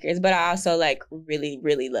love sneakers, but I also like really,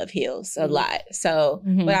 really love heels a lot. So,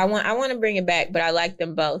 but I want to bring it back, but I like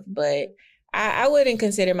them both. But I wouldn't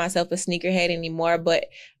consider myself a sneakerhead anymore, but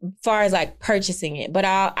as far as like purchasing it, but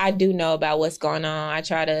I do know about what's going on. I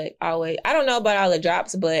try to always, I don't know about all the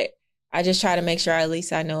drops, but I just try to make sure at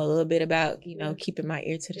least I know a little bit about, you know, keeping my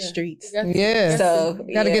ear to the streets. Yeah. So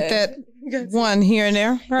got to get that one here and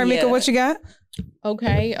there. All right, Mika, what you got?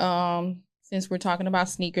 Okay. Since we're talking about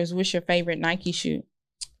sneakers, what's your favorite Nike shoe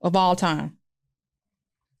of all time?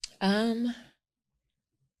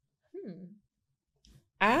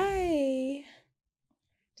 I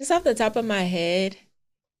just off the top of my head,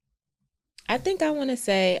 I think I want to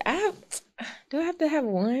say do I have to have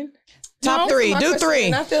one? Top three. Do three.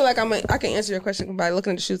 And I feel like I can answer your question by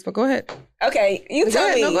looking at the shoes, but go ahead. Okay, you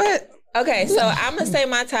tell me. No, go ahead. Okay, so I'm gonna say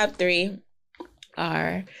my top three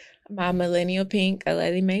are my Millennial Pink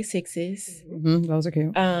Aleli May 6s. Those are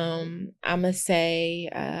cute. I'm gonna say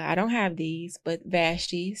I don't have these, but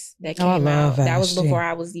Vashties that came out. Vashti. That was before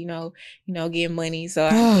I was, you know, getting money, so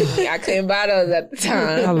I couldn't buy those at the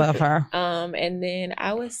time. I love her. And then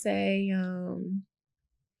I would say,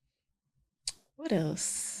 what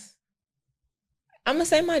else? I'm gonna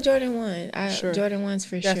say my Jordan 1. Jordan 1s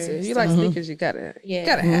for sure. It. You like sneakers, you gotta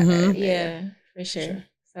have it. Yeah, for sure.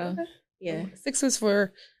 So yeah, 6s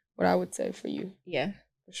for what I would say for you. Yeah,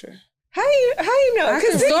 for sure. How you know?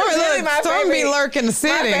 Because Storm be lurking the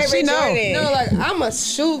city. She know. No, like I'm a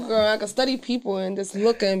shoe girl. I can study people and just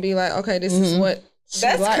look and be like, okay, this is what.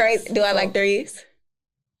 That's likes. Crazy. Do I like 3s?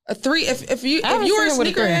 A 3. If you were a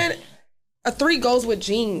sneakerhead, a 3 goes with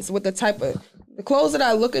jeans, with the type of the clothes that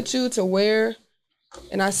I look at you to wear,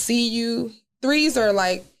 and I see you. 3s are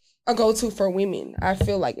like a go-to for women. I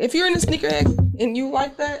feel like if you're in a sneakerhead and you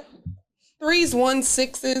like that, 3s, 1s,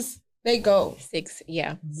 6s, they go. 6,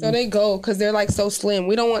 yeah. So they go because they're like so slim.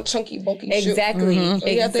 We don't want chunky, bulky shoes. Exactly. So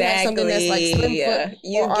you have to have something that's like slim foot.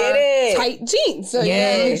 You get it. Tight jeans. So you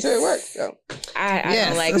gotta make sure it works. So I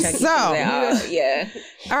don't like chunky shoes at all. Yeah.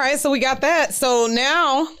 All right, so we got that. So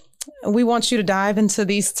now we want you to dive into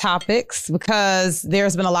these topics because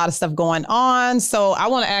there's been a lot of stuff going on. So I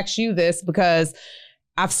want to ask you this because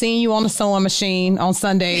I've seen you on the sewing machine on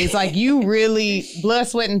Sundays. Like you really, blood,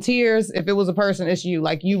 sweat, and tears. If it was a person, it's you.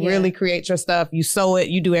 Like you really create your stuff. You sew it.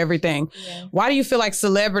 You do everything. Yeah. Why do you feel like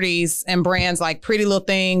celebrities and brands like Pretty Little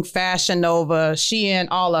Thing, Fashion Nova, Shein,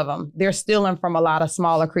 all of them, they're stealing from a lot of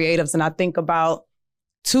smaller creatives? And I think about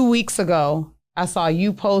 2 weeks ago, I saw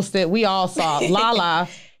you post it. We all saw Lala.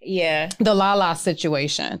 The Lala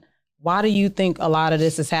situation. Why do you think a lot of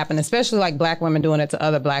this is happening, especially like Black women doing it to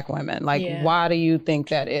other Black women? Like, why do you think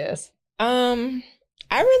that is? My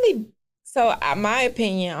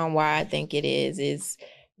opinion on why I think it is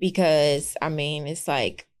because, it's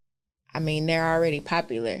like, they're already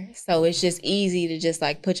popular. So it's just easy to just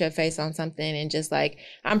like put your face on something and just like,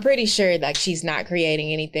 I'm pretty sure like she's not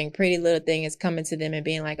creating anything. Pretty Little Thing is coming to them and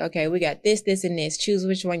being like, okay, we got this, this, and this. Choose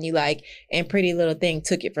which one you like. And Pretty Little Thing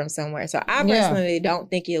took it from somewhere. So I personally don't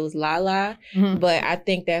think it was Lala, but I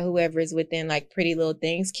think that whoever is within like Pretty Little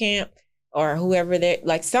Thing's camp or whoever they're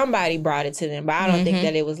like, somebody brought it to them, but I don't think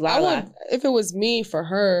that it was Lala. If it was me for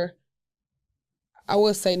her, I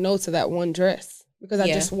would say no to that one dress because I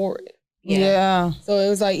just wore it. Yeah. So it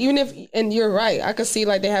was like, even if, and you're right, I could see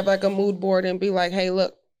like they have like a mood board and be like, hey,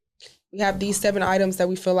 look, we have these 7 items that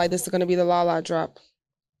we feel like this is going to be the Lala drop.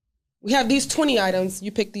 We have these 20 items.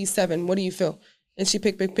 You pick these 7. What do you feel? And she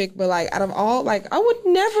pick. But like out of all, like I would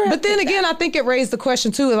never have. But then again, I think it raised the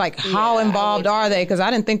question too, like how involved are they? Because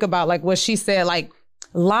I didn't think about like what she said, like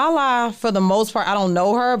Lala, for the most part, I don't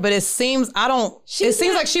know her, but it seems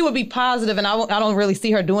like she would be positive, and I don't really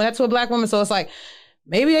see her doing that to a Black woman. So it's like,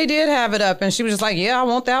 maybe they did have it up and she was just like, yeah, I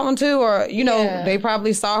want that one too. Or, they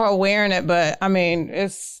probably saw her wearing it. But I mean,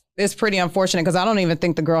 it's pretty unfortunate because I don't even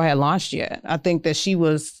think the girl had launched yet. I think that she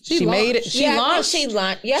made it. She launched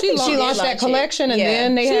that collection and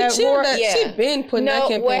then they had more. She been putting that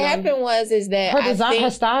campaign what happened is that her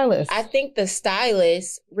stylist. I think the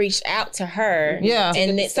stylist reached out to her. Yeah.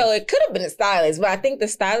 And so it could have been a stylist, but I think the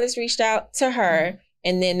stylist reached out to her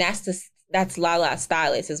and then that's Lala's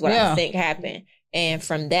stylist is what I think happened. And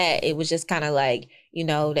from that, it was just kind of like,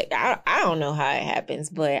 that I don't know how it happens,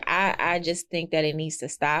 but I just think that it needs to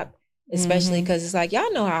stop, especially because it's like,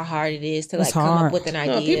 y'all know how hard it is to like come up with an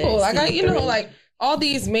idea. People like, like all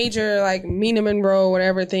these major like Mina Monroe,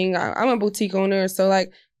 whatever thing. I'm a boutique owner. So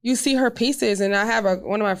like you see her pieces and I have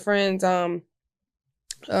one of my friends,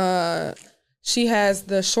 she has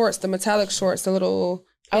the shorts, the metallic shorts, the little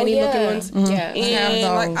looking ones. Yeah.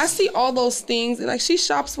 And like I see all those things and like she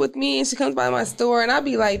shops with me and she comes by my store and I'd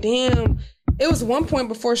be like, damn, it was one point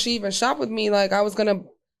before she even shopped with me, like I was gonna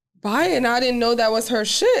buy it and I didn't know that was her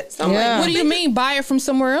shit. So I'm like, what do you mean buy it from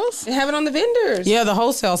somewhere else? They have it on the vendors. Yeah, the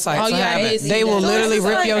wholesale sites have it. They will literally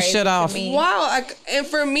rip your shit off. Wow. Like, and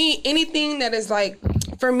for me, anything that is like,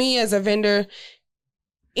 for me as a vendor,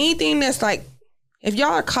 anything that's like, if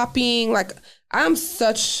y'all are copying, like I'm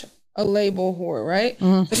such a label whore, right?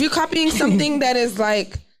 If you're copying something that is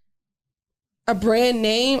like a brand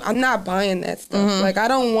name, I'm not buying that stuff. Like I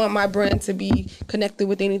don't want my brand to be connected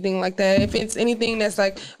with anything like that. If it's anything that's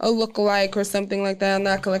like a lookalike or something like that, I'm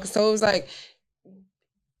not collecting. So it was like,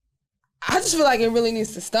 I just feel like it really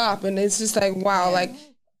needs to stop. And it's just like, wow, like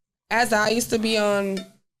as I used to be on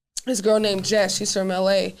this girl named Jess, she's from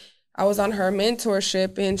LA. I was on her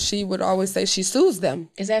mentorship and she would always say she sues them.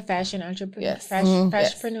 Is that fashion entrepreneur? Yes.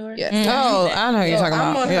 Fashionpreneur? Yes. Oh, I know what you're talking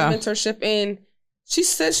about. I'm on her mentorship and she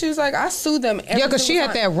said, she was like, I sue them every because she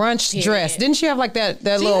had that runch dress. Didn't she have like that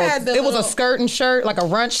little, it was a skirt and shirt, like a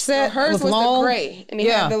runch set? Hers was long. The gray. And it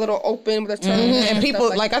had the little open with a turn. And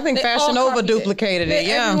people, like I think Fashion Nova duplicated it.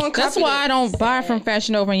 That's why I don't buy from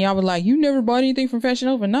Fashion Nova. And y'all were like, you never bought anything from Fashion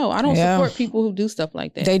Nova? No, I don't support people who do stuff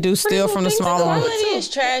like that. They do steal from the smaller ones. Quality is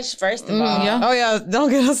trash, first of all. Yeah. Oh yeah, don't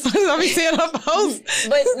get us started. I'll be seeing her posts.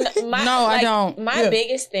 But I don't. My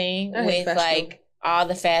biggest thing with like all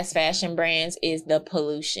the fast fashion brands is the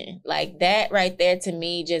pollution. Like that right there to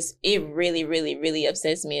me, just, it really, really, really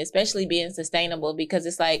upsets me, especially being sustainable because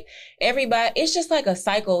it's like everybody, it's just like a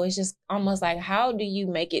cycle. It's just almost like, how do you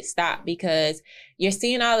make it stop? Because you're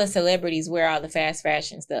seeing all the celebrities wear all the fast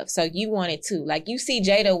fashion stuff. So you want it too. Like you see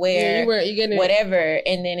Jada wear whatever.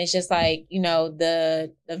 And then it's just like,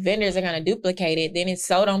 the vendors are going to duplicate it. Then it's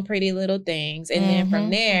sold on Pretty Little Things. And then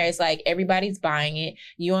from there, it's like everybody's buying it.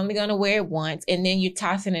 You're only going to wear it once. And then you're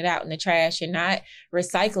tossing it out in the trash. You're not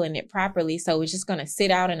recycling it properly. So it's just going to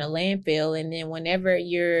sit out in a landfill. And then whenever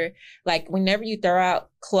you throw out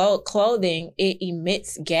clothing, it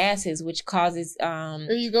emits gases, which causes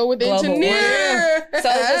there you go with the global engineer. So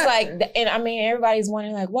it's just like, and I mean, everybody's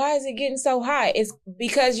wondering, like, why is it getting so high? It's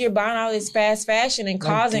because you're buying all this fast fashion and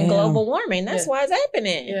causing global warming. That's why it's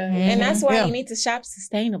happening. Yeah. And that's why you need to shop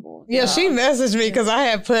sustainable. Yeah, she messaged me because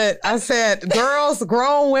I said, girls,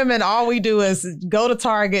 grown women, all we do is go to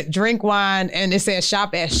Target, drink wine, and it said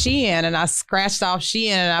shop at Shein. And I scratched off Shein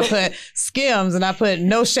and I put Skims and I put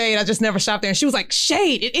no shade. I just never shopped there. And she was like,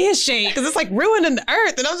 shade, it is shade because it's like ruining the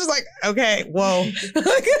earth. And I was just like, okay, whoa.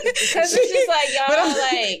 Because it's just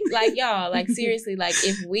like, y'all, like seriously, like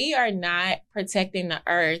if we are not protecting the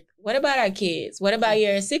earth, what about our kids? What about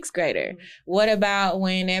your 6th grader? What about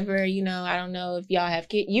whenever, you know, I don't know if y'all have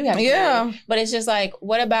kids, you have kids, but it's just like,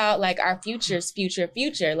 what about like our future's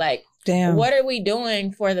future? Like, damn, what are we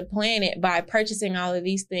doing for the planet by purchasing all of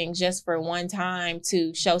these things just for one time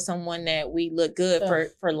to show someone that we look good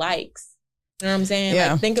for likes? You know what I'm saying?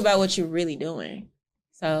 Yeah. Like, think about what you're really doing.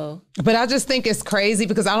 So, but I just think it's crazy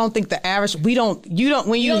because I don't think the average, when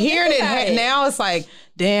you're hearing it now, it's like,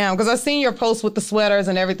 damn, because I've seen your posts with the sweaters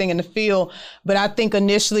and everything in the field, but I think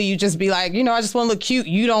initially you just be like, you know, I just want to look cute.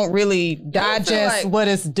 You don't really digest what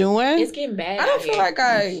it's doing. It's getting bad. I don't feel like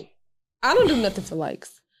I don't do nothing for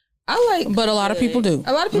likes. But a lot of people do.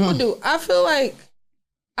 A lot of people do. I feel like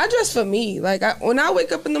I dress for me. Like when I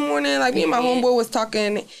wake up in the morning, like me and my homeboy was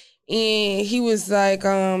talking and he was like,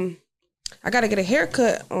 I got to get a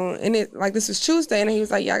haircut on, and it like this was Tuesday, and he was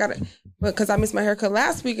like, yeah, I got to, because I missed my haircut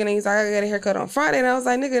last week, and he's like, I got to get a haircut on Friday, and I was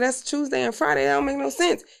like, nigga, that's Tuesday and Friday, that don't make no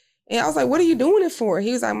sense. And I was like, what are you doing it for?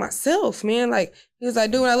 He was like, myself, man. Like, he was like,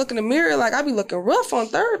 dude, when I look in the mirror, like, I be looking rough on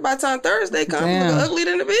by the time Thursday comes, looking ugly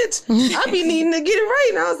than a bitch. I be needing to get it right.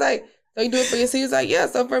 And I was like, so you do it for yourself? He was like, yeah.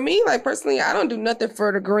 So for me, like, personally, I don't do nothing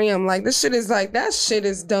for the gram. Like, this shit is like, that shit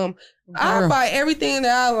is dumb. I buy everything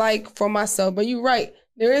that I like for myself, but you're right.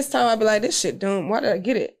 There is time I'd be like, this shit dumb. Why did I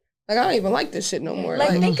get it? Like, I don't even like this shit no more.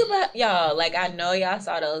 Like think about y'all. Like, I know y'all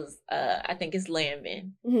saw those, I think it's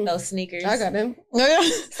Landman, those sneakers. I got them.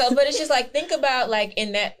 So, but it's just like, think about, like,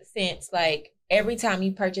 in that sense, like, every time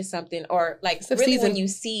you purchase something or, like, really when you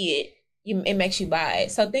see it, it makes you buy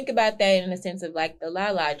it. So think about that in the sense of, like, the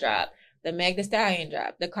Lala drop, the Meg Thee Stallion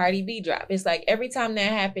drop, the Cardi B drop. It's like every time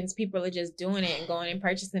that happens, people are just doing it and going and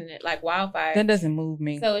purchasing it like wildfire. That doesn't move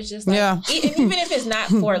me. So it's just like, even if it's not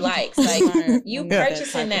for likes, like you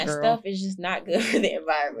purchasing that stuff is just not good for the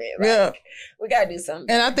environment. Like, we got to do something.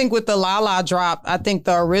 And I think with the Lala drop, I think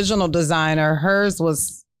the original designer, hers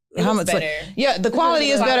was, how much? Better. The quality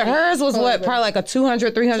is better. Hers was what, probably like a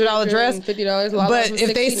 $200, $300 dress. $50. But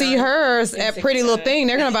if they see hers at Pretty Little Thing,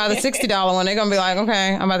 they're gonna buy the $60 one. They're gonna be like,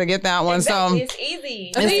 okay, I'm about to get that one. Exactly. So it's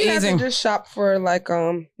easy. I think you have to just shop for like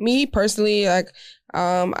me personally. Like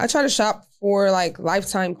I try to shop for like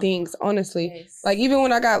lifetime things. Honestly, like even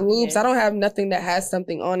when I got lubes, I don't have nothing that has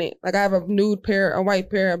something on it. Like I have a nude pair, a white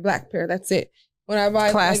pair, a black pair. That's it. When I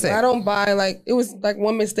buy, like, I don't buy like, it was like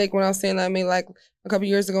one mistake when I was saying that I made like a couple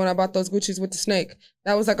years ago when I bought those Gucci's with the snake.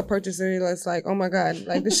 That was like a purchase that's like, oh my God,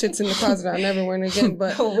 like this shit's in the closet. I'll never wear it again.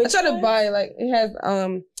 But I try to buy like, it had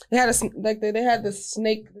they had the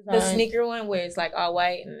snake design. The sneaker one where it's like all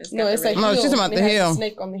white and it's it's like no, she's about the heel.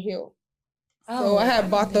 Snake on the heel. So I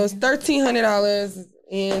had bought those $1,300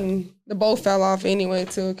 and the bow fell off anyway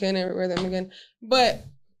too. Can't ever wear them again. But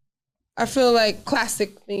I feel like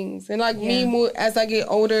classic things, and like me, as I get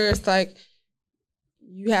older, it's like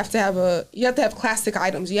you have to have classic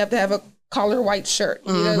items. You have to have a collar white shirt.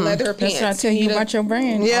 You need a leather pants. That's what I tell you about your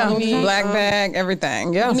brand. Yeah, black bag,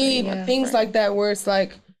 everything. Yeah, you need things like that where it's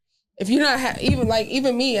like, if you're not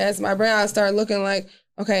even me as my brand, I start looking like,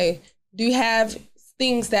 okay, do you have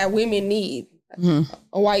things that women need?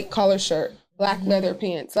 A white collar shirt, black leather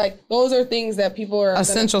pants. Like those are things that people are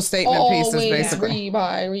essential statement pieces, basically.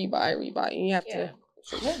 Rebuy. And you have to.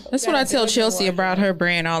 That's what I tell Chelsea about her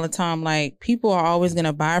brand all the time. Like, people are always going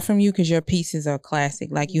to buy from you because your pieces are classic.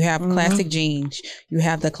 Like, you have classic jeans, you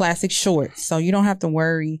have the classic shorts, so you don't have to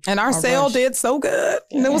worry. And our sale did so good.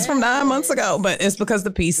 And it was from 9 months ago, but it's because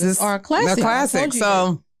the pieces are classic. They're classic.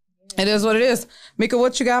 So it is what it is. Mika,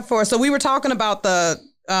 what you got for us? So we were talking about the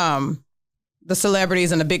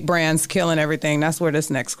celebrities and the big brands killing everything. That's where this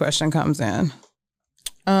next question comes in.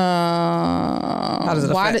 How does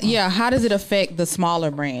it affect? How does it affect the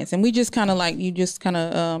smaller brands? And we just kind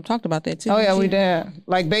of talked about that too. Oh yeah, we did.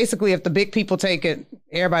 Like basically, if the big people take it,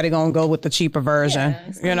 everybody gonna go with the cheaper version.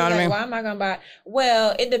 You know what I mean? Why am I gonna buy?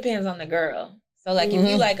 Well, it depends on the girl. So like, if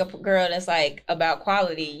you like a girl that's like about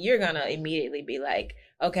quality, you're gonna immediately be like,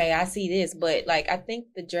 okay, I see this. But like, I think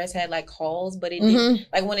the dress had like holes, but it didn't,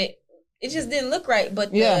 like when it just didn't look right.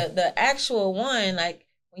 But the actual one, like,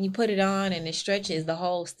 when you put it on and it stretches, the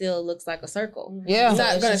hole still looks like a circle. Yeah. It's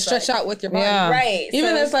not going to stretch out with your body. Yeah. Right.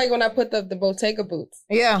 Even it's like when I put the Bottega boots.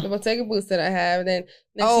 Yeah. The Bottega boots that I have. Then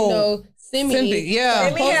next you know, Simi yeah.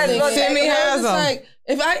 Simi has them. Like,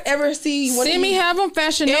 if I ever see one Simi have them,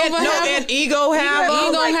 Fashion Nova have them, and Ego have them.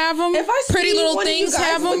 Ego have them. If I see Pretty Little one Things of you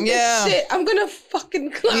guys have them. Yeah. Shit, I'm gonna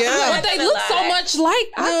fucking clown. Yeah. But they look so much like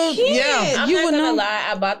I can't. Yeah. I'm you not would gonna know. lie.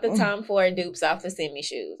 I bought the Tom Ford dupes off the Simi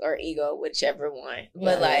shoes or Ego, whichever one.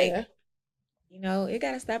 But you know, it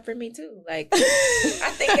gotta stop for me too. Like, I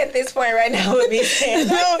think at this point right now would be saying,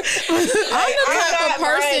 I'm the type of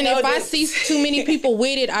person, if I see too many people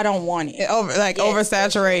with it, I don't want it.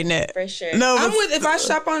 Oversaturating it. For sure. No, I'm with, if I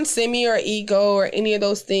shop on Simi or Ego or any of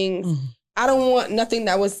those things, I don't want nothing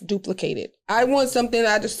that was duplicated. I want something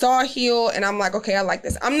that I just saw a heel and I'm like, okay, I like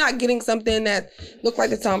this. I'm not getting something that look like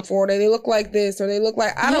the Tom Ford or they look like this or they look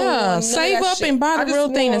like, I don't want save up and buy the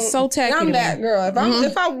real thing that's so tacky. I'm that girl.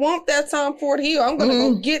 If I want that Tom Ford heel, I'm going to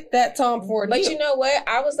go get that Tom Ford heel. But you know what?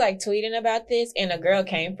 I was like tweeting about this and a girl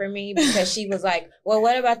came for me because she was like, well,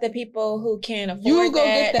 what about the people who can't afford you go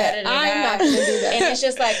that? Get that. I'm not going to do that. And it's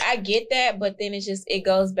just like, I get that, but then it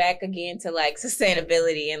goes back again to like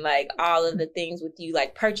sustainability and like all of the things with you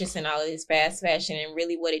like purchasing all of this fast fashion and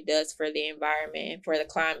really what it does for the environment and for the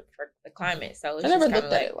climate. So it's I never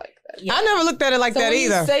looked at it like that. I never looked at it like that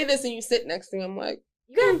either. You say this and you sit next to me, I'm like,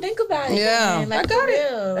 you gotta think about it. Yeah, man. Like, I got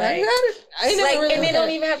it. Like, I got it. I ain't never really and it don't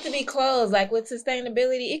even have to be clothes. Like with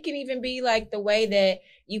sustainability, it can even be like the way that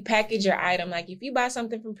you package your item. Like if you buy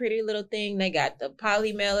something from Pretty Little Thing, they got the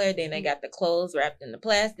poly mailer, then they got the clothes wrapped in the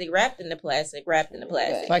plastic, wrapped in the plastic.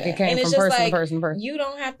 Like it came from person to person. You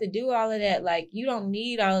don't have to do all of that. Like you don't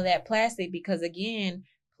need all of that plastic because again,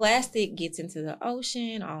 plastic gets into the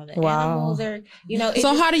ocean. All the animals are,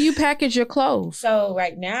 So how do you package your clothes? So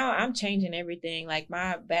right now I'm changing everything. Like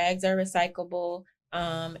my bags are recyclable,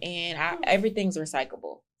 and everything's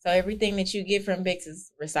recyclable. So everything that you get from Vixx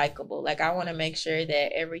is recyclable. Like I want to make sure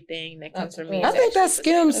that everything that comes from me. I think that's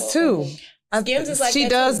Skims too. Skims is like she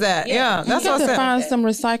does that. Yeah, that's what I said. Find some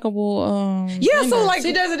recyclable. So like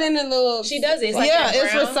she does it in a little. She does it. It's like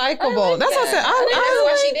it's recyclable. That's what I said. That's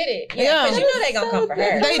why she did it. Yeah, because you know they gonna come for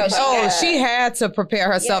her. She had to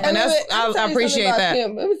prepare herself, and that's I appreciate that.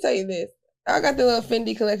 Let me tell you this. I got the little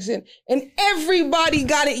Fendi collection, and everybody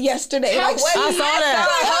got it yesterday. I saw that.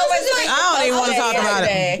 I don't even want to talk about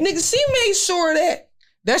it. Nigga, she made sure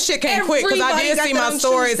that shit came quick because I did see my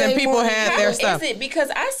stories and people had their stuff. Is it? Because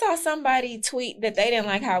I saw somebody tweet that they didn't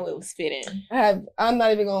like how it was fitting. I'm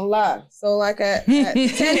not even gonna lie. So like at 10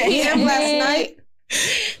 p.m. last night,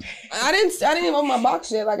 I didn't even open my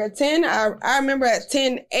box yet. Like at 10, I remember at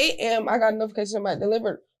 10 a.m. I got a notification about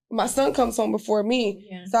delivered. My son comes home before me,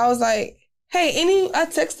 so I was like, hey, I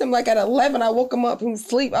texted him like at 11. I woke him up from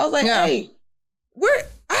sleep. I was like, hey,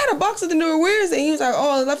 I had a box of the newer. Where is it? He was like,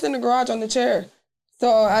 oh, I left it in the garage on the chair.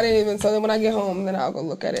 So I didn't even. So then when I get home, then I'll go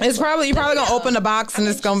look at it. You're probably gonna open the box and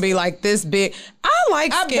it's gonna be like this big. I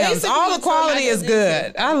like Skims. All the quality is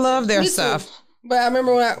good. I love their stuff. But I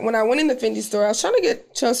remember when I went in the Fendi store, I was trying to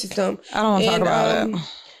get Chelsea some. I don't want to talk about it.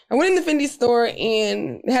 I went in the Fendi store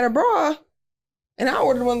and they had a bra. And I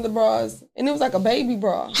ordered one of the bras, and it was like a baby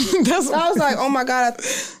bra. So I was like, oh my God,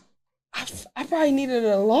 I probably needed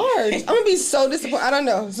a large. I'm gonna be so disappointed. I don't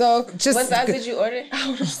know. So what size did you order?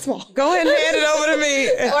 I ordered small. Go ahead and hand it over to me.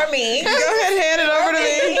 Or me. Go ahead and hand it over to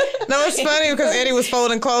me. No, it's funny because Eddie was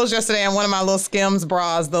folding clothes yesterday and one of my little Skims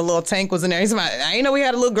bras, the little tank was in there. He's like, I didn't know we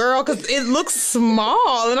had a little girl because it looks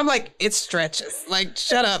small. And I'm like, it stretches. Like,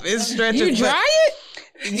 shut up. It stretches. You dry it?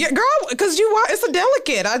 Yeah, girl, because it's a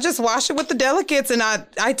delicate. I just wash it with the delicates and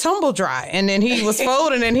I tumble dry. And then he was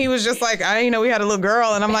folding and he was just like, I didn't know we had a little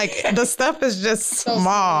girl. And I'm like, the stuff is just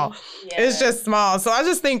small. Yeah. It's just small. So I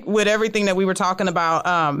just think with everything that we were talking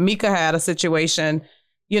about, Mika had a situation,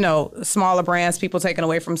 smaller brands, people taking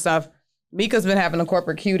away from stuff. Mika's been having a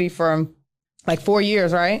corporate cutie for like 4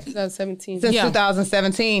 years, right? 2017. Since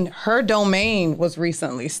 2017. Her domain was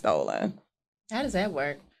recently stolen. How does that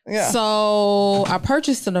work? Yeah. So I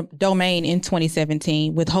purchased a domain in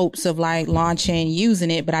 2017 with hopes of like launching, using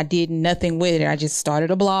it, but I did nothing with it. I just started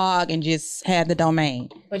a blog and just had the domain.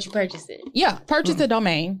 But you purchased it? Yeah, purchased the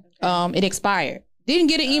domain. It expired. Didn't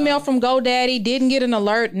get an email from GoDaddy. Didn't get an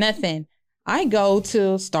alert. Nothing. I go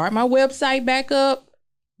to start my website back up.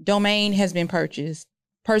 Domain has been purchased.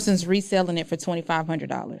 Person's reselling it for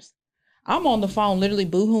 $2,500. I'm on the phone literally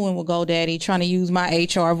boohooing with GoDaddy, trying to use my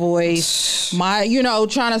HR voice,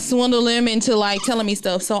 trying to swindle him into like telling me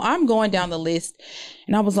stuff. So I'm going down the list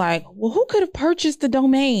and I was like, well, who could have purchased the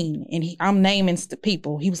domain? And I'm naming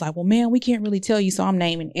people. He was like, well, man, we can't really tell you. So I'm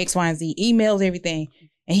naming X, Y, and Z, emails, everything.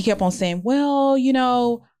 And he kept on saying, well,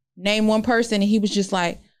 name one person. And he was just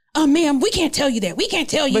like, oh, ma'am, we can't tell you that. We can't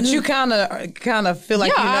tell you. But you kind of feel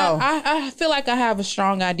like I feel like I have a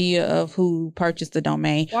strong idea of who purchased the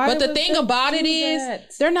domain. But the thing about it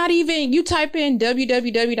is, they're not even, you type in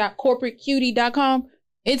www.corporatecutie.com,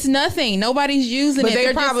 it's nothing. Nobody's using it.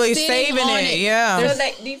 They're probably saving it. Yeah. So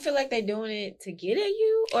do you feel like they're doing it to get at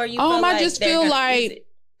you? Or you I just feel like,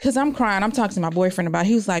 because I'm crying. I'm talking to my boyfriend about it.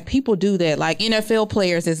 He was like, people do that. Like NFL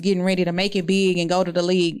players that's getting ready to make it big and go to the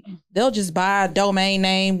league. They'll just buy a domain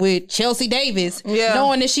name with Chelsea Davis,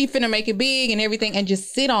 knowing that she finna make it big and everything, and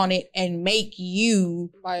just sit on it and make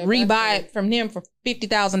you rebuy it from them for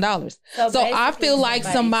 $50,000. So I feel like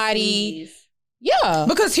somebody... Yeah.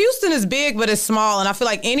 Because Houston is big, but it's small. And I feel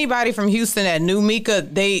like anybody from Houston that knew Mika,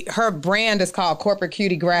 her brand is called Corporate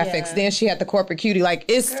Cutie Graphics. Yeah. Then she had the Corporate Cutie. Like,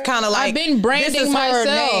 it's kind of like, I've been branding myself.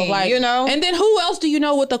 Name, like, And then who else do you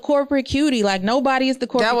know with the Corporate Cutie? Like, nobody is the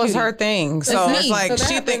Corporate Cutie. That was her thing. So it's like,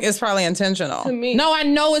 she think it's probably intentional. To me. No, I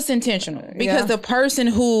know it's intentional. Because the person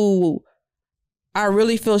who I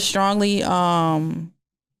really feel strongly that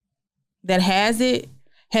has it,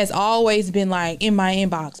 has always been like in my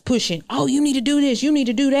inbox pushing, oh, you need to do this, you need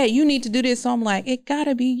to do that, you need to do this. So I'm like, it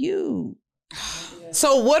gotta be you.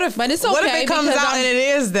 So what if it comes out and it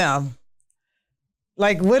is them?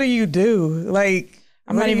 Like, what do you do? Like,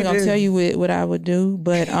 I'm not even gonna tell you what I would do,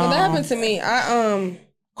 but well, that happened to me.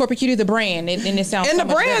 Corporate Cutie the brand, and it sounds and the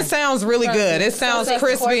brand sounds really good. It sounds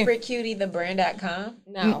crispy. CorporateCutie.brand.com.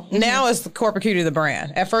 No, now it's the Corporate Cutie the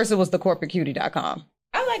brand. At first, it was the CorporateCutie.com.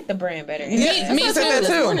 I like the brand better. Me said that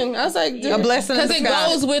too. I was like, a blessing because it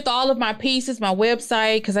goes with all of my pieces, my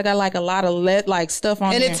website, because I got like a lot of stuff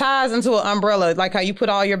on and there. It ties into an umbrella, like how you put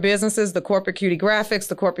all your businesses, the Corporate Cutie Graphics,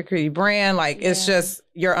 the Corporate Cutie brand, like it's just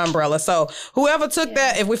your umbrella. So whoever took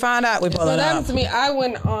that, if we find out, we pull it up. So that happened to me.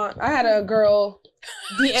 I had a girl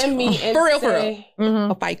DM me and say,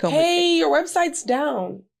 a fight come hey, your website's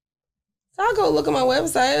down. So I go look at my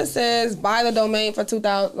website. It says buy the domain for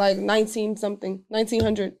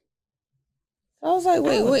 1900. I was like,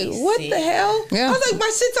 wait, what the hell? Yeah. I was like, my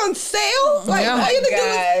shit's on sale. Like, all you have to do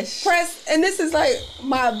is press, and this is like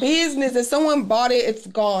my business. If someone bought it, it's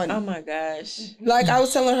gone. Oh my gosh! Like I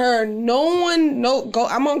was telling her, I'm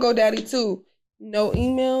on GoDaddy too. No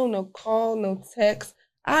email, no call, no text.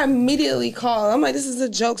 I immediately called. I'm like, this is a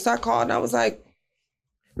joke. So I called and I was like,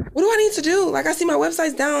 what do I need to do? Like, I see my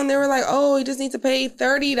website's down. They were like, oh, you just need to pay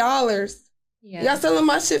 $30. Yeah. Y'all selling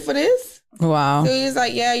my shit for this? Wow. So he's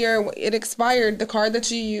like, yeah, it expired, the card that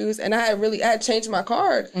you use. And I had changed my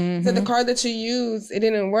card. So the card that you use, it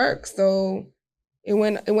didn't work. So it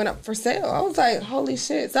went up for sale. I was like, holy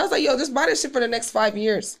shit. So I was like, yo, just buy this shit for the next 5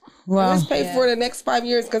 years. Wow. Just pay for the next 5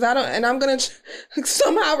 years. Cause I'm going to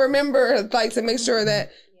somehow remember like to make sure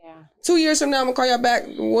that 2 years from now, I'm gonna call y'all back.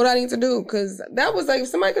 What I need to do? Because that was like, if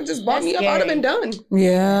somebody could just bought me up, I'd have been done.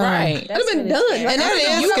 Yeah, right. I'd have been done. Like, and that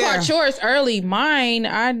is you got yours early. Mine,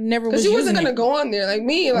 I never was. Because you wasn't gonna go on there like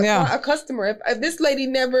me, like a customer. If this lady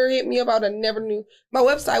never hit me up, I never knew. My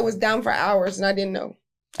website was down for hours, and I didn't know.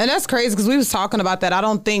 And that's crazy because we was talking about that. I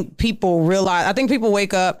don't think people realize. I think people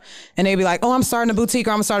wake up and they be like, oh, I'm starting a boutique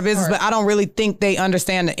or I'm starting a business. But I don't really think they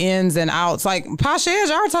understand the ins and outs. Like Posh Edge,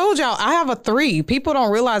 I already told y'all, I have a 3. People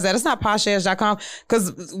don't realize that. It's not poshedge.com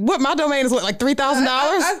because my domain is like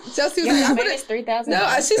 $3,000? Chelsea was like, it's $3,000.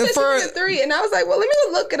 No, she said she wanted 3. And I was like, well, let me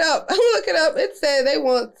look it up. I'm look it up. It said they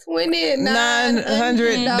want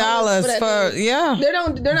 $2,900 for,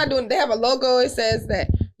 They're not doing, they have a logo. It says that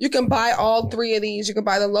you can buy all 3 of these. You can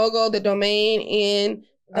buy the logo, the domain, and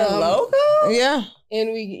the logo. Yeah.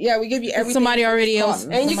 And we give you everything. Somebody already else.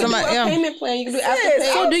 And you can do a payment plan. You can do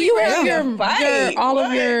Afterpay. So do you have all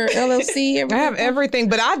of your LLC? Everything? I have everything,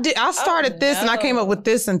 but I started this and I came up with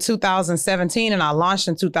this in 2017 and I launched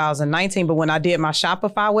in 2019. But when I did my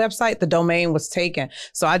Shopify website, the domain was taken.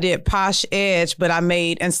 So I did Posh Edge, but I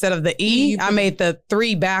made, instead of the E, I made the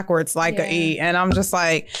 3 backwards like a E. And I'm just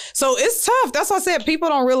like, so it's tough. That's why I said people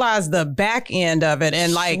don't realize the back end of it.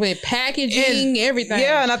 And like with packaging, everything.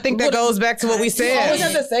 Yeah, and I think that goes back to what we said. You always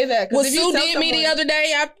have to say that. What Sue did me the other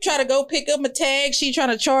day, I try to go pick up my tag. She trying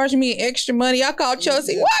to charge me extra money. I called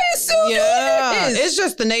Chelsea. Why is Sue doing this? It's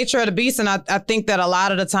just the nature of the beast. And I think that a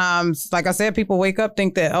lot of the times, like I said, people wake up,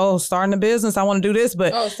 think that, starting a business, I want to do this.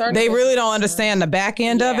 But they really don't understand the back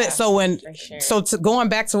end of it. So going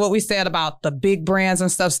back to what we said about the big brands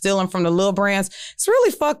and stuff stealing from the little brands, it's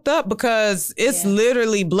really fucked up because it's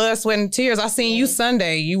literally blood, sweat, and tears. I seen you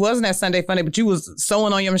Sunday. You wasn't at Sunday Funday, but you was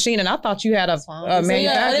sewing on your machine. And I thought you had a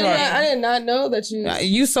manufacturer. I did not know that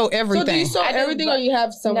you sew everything. So do you sew everything, or you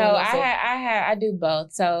have someone? No, I do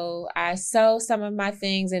both. So I sew some of my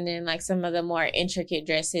things, and then like some of the more intricate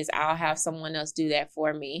dresses, I'll have someone else do that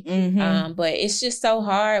for me. Mm-hmm. But it's just so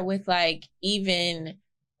hard with like even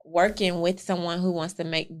working with someone who wants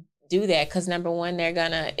to do that, because number one,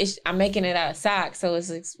 I'm making it out of socks, so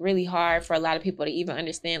it's really hard for a lot of people to even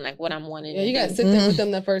understand like what I'm wanting. Yeah, you gotta sit there with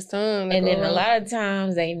them the first time, and then a lot of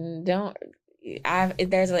times they don't.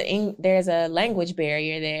 There's a language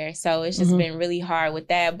barrier there, so it's just been really hard with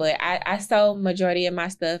that. But I sew majority of my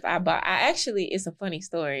stuff. It's a funny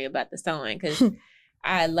story about the sewing, because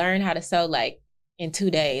I learned how to sew like in 2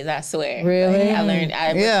 days, I swear. Really? Like,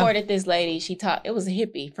 I recorded this lady. It was a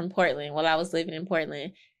hippie from Portland while I was living in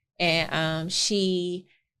Portland. And she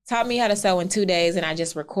taught me how to sew in 2 days, and I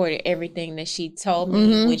just recorded everything that she told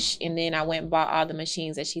me, and then I went and bought all the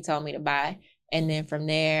machines that she told me to buy. And then from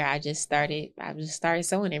there, I just started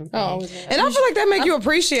sewing everything. Oh, and I feel like that make you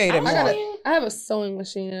appreciate it more. I have a sewing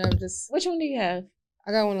machine, and Which one do you have?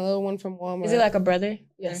 I got a little one from Walmart. Is it like a brother?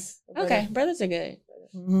 Yes. Okay, brothers are good.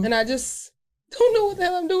 And I just don't know what the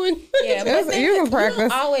hell I'm doing. Yeah, but you can practice. You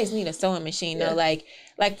don't always need a sewing machine though. Like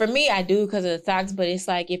for me, I do because of the socks. But it's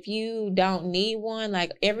like if you don't need one,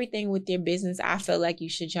 like everything with your business, I feel like you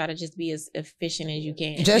should try to just be as efficient as you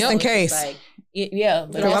can, just in case. Like, yeah,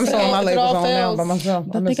 but I'm sewing my labels on now by myself.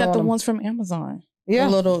 But they got the ones from Amazon. Yeah,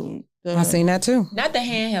 I seen that too. Not the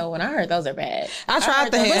handheld one. I heard those are bad. I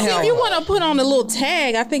tried the handheld. But see, if you want to put on a little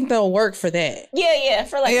tag, I think they'll work for that. Yeah,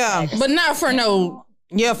 for like but not for no.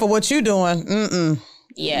 Yeah, for what you doing.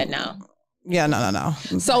 Yeah, no. Yeah, no.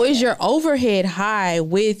 So is your overhead high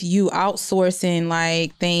with you outsourcing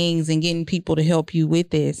like things and getting people to help you with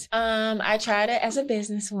this? I try to, as a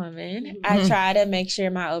businesswoman, I try to make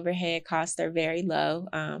sure my overhead costs are very low.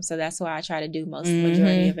 So that's why I try to do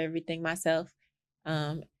majority of everything myself.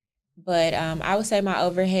 But I would say my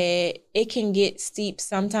overhead, it can get steep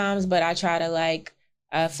sometimes, but I try to like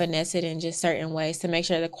finesse it in just certain ways to make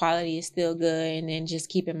sure the quality is still good, and then just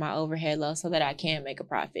keeping my overhead low so that I can make a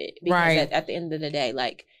profit. Because at the end of the day,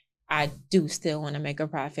 like I do still want to make a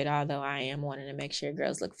profit, although I am wanting to make sure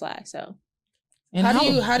girls look fly. So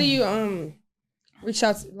how do you reach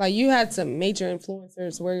out to, like you had some major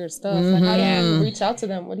influencers wear your stuff. Like how do you reach out to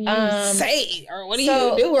them? What do you say? Or what do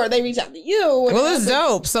you do? Or they reach out to you? Well, it's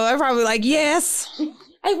dope. So they're probably like, yes.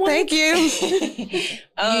 Thank you.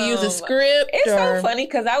 You use a script. It's so funny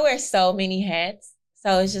because I wear so many hats.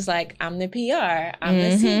 So it's just like, I'm the PR, I'm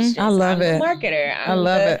the seamstress, I love I'm the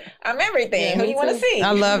marketer, I'm everything. Yeah, Who do you want to see?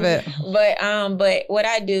 I love it. But what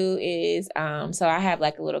I do is, so I have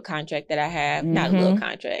like a little contract that I have, not a little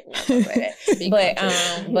contract, but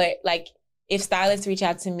like if stylists reach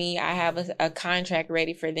out to me, I have a contract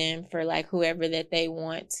ready for them for like whoever that they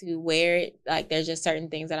want to wear it. Like there's just certain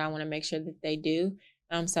things that I want to make sure that they do.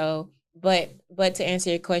 But to answer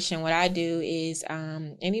your question, what I do is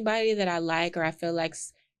anybody that I like or I feel like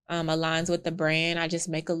aligns with the brand, I just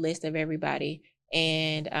make a list of everybody,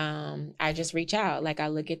 and I just reach out. Like I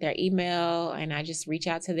look at their email and I just reach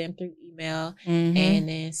out to them through email, and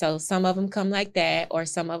then so some of them come like that, or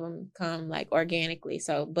some of them come like organically.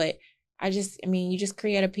 So, but you just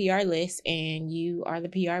create a PR list and you are the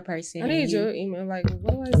PR person. I need your email. Like,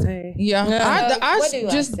 what do I say? Yeah. I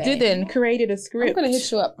just did that and created a script. I'm going to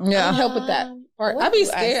hit you up. Yeah. I'll help with that part. I be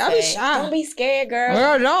scared. I be shy. Don't be scared, girl.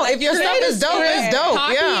 Well, no. If your stuff is dope, it's dope.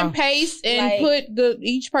 Copy and paste and like, put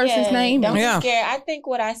each person's name. Don't be scared. I think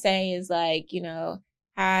what I say is like,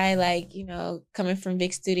 hi, like, coming from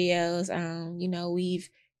Vixx Studios, we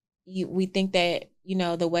think that,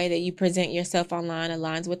 the way that you present yourself online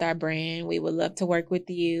aligns with our brand. We would love to work with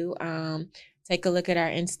you. Take a look at our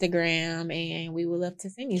Instagram and we would love to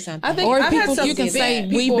send you something. I think or you can say,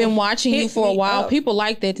 we've been watching you for a while. People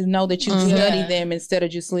like that to know that you study them instead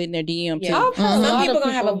of just slitting their DM too. Some people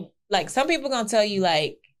gonna have some people gonna tell you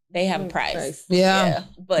like they have a price. Yeah.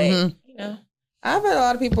 But I've had a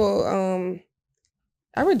lot of people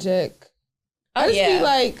I reject. I just be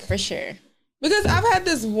like, for sure. Because I've had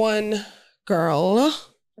this one girl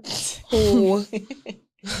who what's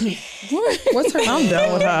her name? I'm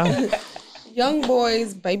done with her. Young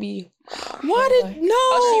boys, baby. What? No.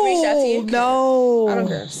 Oh, she reached out to you? No. I don't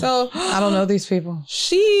care. So I don't know these people.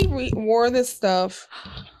 She wore this stuff,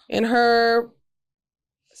 and her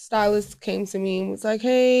stylist came to me and was like,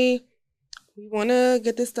 "Hey, we want to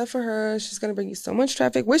get this stuff for her. She's gonna bring you so much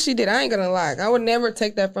traffic." Which she did. I ain't gonna lie. I would never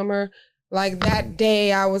take that from her. Like that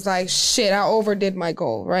day, I was like, "Shit, I overdid my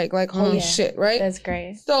goal." Right? Like, holy shit. Right? That's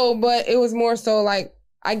great. So, but it was more so like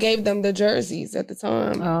I gave them the jerseys at the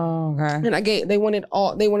time. Oh, okay. And they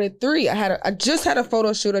wanted 3. I just had a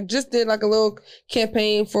photo shoot. I just did like a little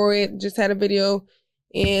campaign for it. Just had a video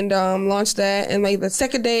and launched that. And like the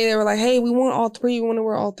second day they were like, hey, we want all 3. We want to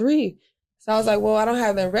wear all 3. So I was like, well, I don't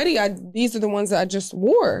have them ready. These are the ones that I just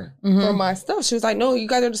wore for my stuff. She was like, no, you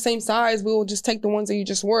guys are the same size. We will just take the ones that you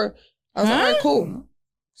just wore. I was like, all right, cool.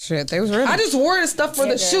 Shit, they was ready. I just wore the stuff for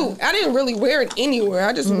the shoot. I didn't really wear it anywhere.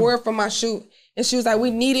 I just wore it for my shoot. And she was like,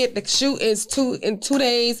 we need it. The shoot is in 2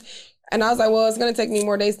 days. And I was like, well, it's going to take me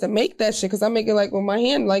more days to make that shit because I make it like with my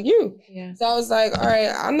hand like you. Yeah. So I was like, all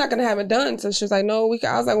right, I'm not going to have it done. So she was like, no,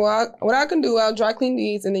 I was like, well, what I can do, I'll dry clean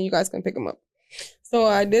these and then you guys can pick them up. So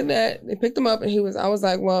I did that. They picked them up and I was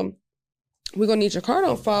like, well, we're going to need your card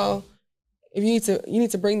on file. If you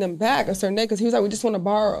need to bring them back a certain day. Because he was like, we just want to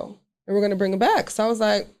borrow and we're going to bring them back. So I was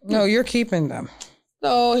like, no, you're keeping them.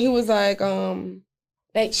 So he was like,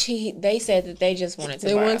 They said that they just wanted to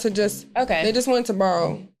borrow. They just wanted to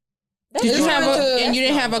borrow. Did you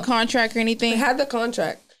didn't have a contract or anything? I had the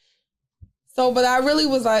contract. So, but I really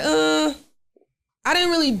was like, I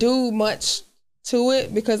didn't really do much to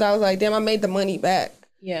it because I was like, damn, I made the money back.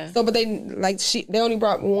 Yeah. So, but they only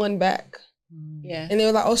brought 1 back. Yeah. And they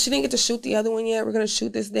were like, oh, she didn't get to shoot the other one yet. We're going to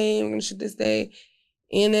shoot this day. We're going to shoot this day.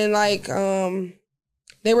 And then like,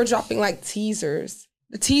 they were dropping like teasers.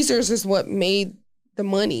 The teasers is what made the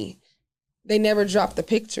money. They never dropped the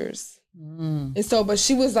pictures. And so, but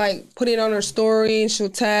she was like, put it on her story and she'll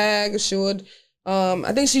tag,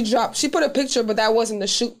 I think she put a picture, but that wasn't the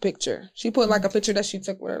shoot picture. She put like a picture that she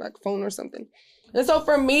took with her like phone or something. And so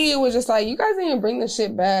for me, it was just like, you guys didn't even bring the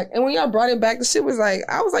shit back. And when y'all brought it back, the shit was like,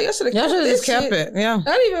 I was like, y'all should have just kept it. Yeah.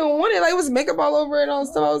 I didn't even want it. Like it was makeup all over it and all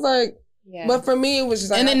stuff. I was like, but for me, it was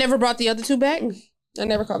just like. And they never brought the other 2 back? I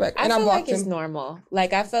never called back. And I feel like it's normal.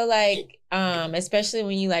 Like I feel like, especially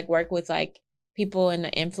when you like work with like people in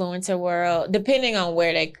the influencer world, depending on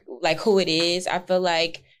where they, like who it is, I feel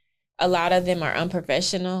like a lot of them are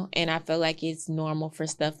unprofessional and I feel like it's normal for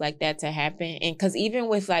stuff like that to happen. And because even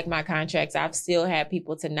with like my contracts, I've still had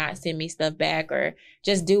people to not send me stuff back or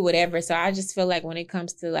just do whatever. So I just feel like when it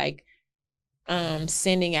comes to like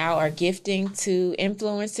sending out or gifting to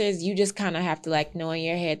influencers, you just kind of have to like know in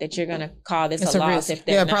your head that you're going to call this a loss. If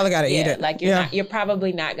they're probably got to eat it. Like you're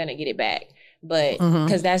probably not going to get it back. But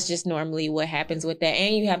because that's just normally what happens with that.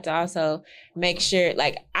 And you have to also make sure,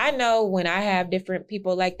 like, I know when I have different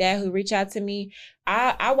people like that who reach out to me,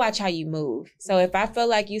 I watch how you move. So if I feel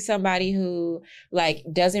like you somebody who like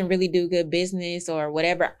doesn't really do good business or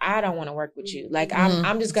whatever, I don't want to work with you. Like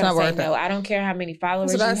I'm just going to say no. I don't care how many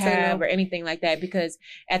followers you have or anything like that, because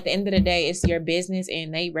at the end of the day, it's your business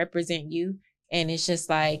and they represent you. And it's just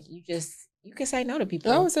like, you can say no to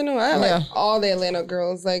people. I would say no. I like all the Atlanta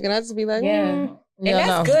girls. Like, and I just be like, And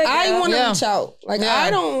that's good. I want to reach out. Like, I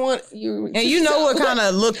don't want you. And you know what kind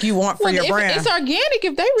of look you want for your brand. It's organic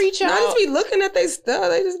if they reach out. I just be looking at their stuff.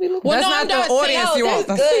 They just be looking. Well, that's not the audience you want.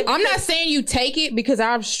 Good. I'm not saying you take it, because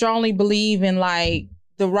I strongly believe in like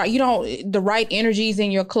the right energies in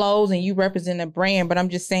your clothes and you represent a brand. But I'm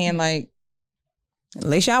just saying, like, at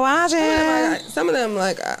least y'all watching. Some of them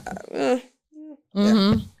like,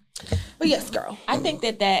 But yes, girl. I think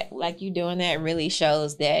that like you doing that really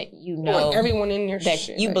shows that you know like everyone in your that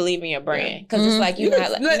shit. You believe in your brand, because it's like you're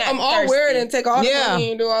not I'm all wearing it and take all the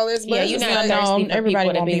money and do all this. But you're not thirsty for everybody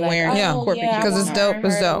people to be wearing because it's dope.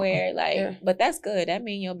 It's dope. But that's good. That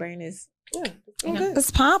means your brand is. It's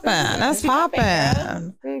popping. That's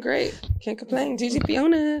popping. Great. Can't complain. Gigi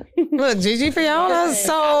Fiona. Look, Gigi Fiona.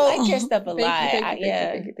 So I like your stuff a lot. Thank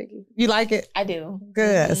you. You like it? I do.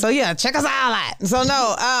 Good. So check us out a lot. So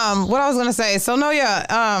what I was gonna say. So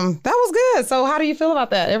that was good. So how do you feel about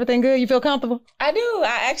that? Everything good? You feel comfortable? I do.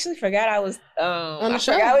 I actually forgot I was on the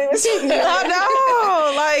show. I was I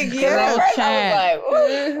know. Girl chat.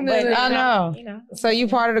 But I know. So you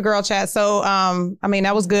part of the girl chat. So I mean,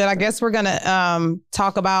 that was good. I guess we're gonna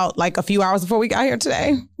talk about like a few hours before we got here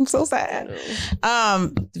today. I'm so sad. A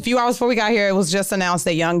few hours before we got here, it was just announced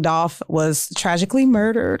that young Dolph was tragically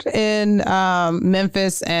murdered in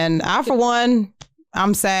Memphis. And I, for one,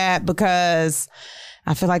 I'm sad because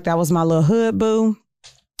I feel like that was my little hood boo.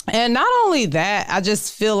 And not only that, I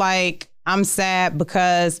just feel like I'm sad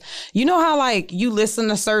because you know how like you listen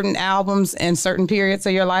to certain albums in certain periods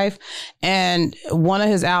of your life, and one of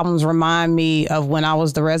his albums remind me of when I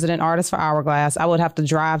was the resident artist for Hourglass. I would have to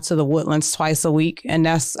drive to the Woodlands twice a week, and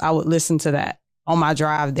I would listen to that on my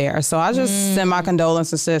drive there. So I just send my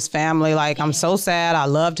condolences to his family. Like, I'm so sad. I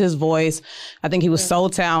loved his voice. I think he was so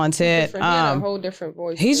talented. He had a whole different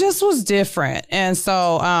voice. He just was different. And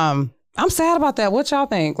so I'm sad about that. What y'all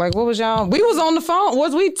think? Like, what was y'all? We was on the phone.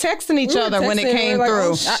 Was we texting each other when it came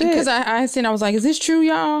through? Because I seen, I was like, is this true,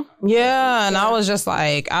 y'all? Yeah, and I was just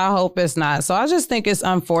like, I hope it's not. So I just think it's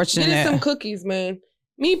unfortunate. Get some cookies, man.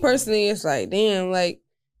 Me personally, it's like, damn, like,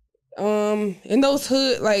 in those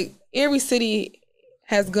hood, like, every city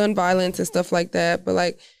has gun violence and stuff like that. But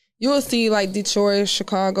like, you'll see like Detroit,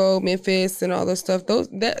 Chicago, Memphis, and all those stuff.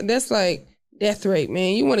 That's like death rate,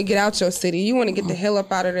 man. You want to get out your city. You want to get the hell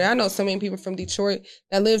up out of there. I know so many people from Detroit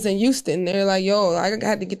that lives in Houston. They're like, yo, I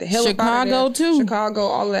had to get the hell up out of there. Chicago too. Chicago,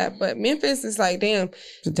 all of that. But Memphis is like, damn,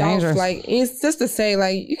 it's dangerous. Like, it's just to say,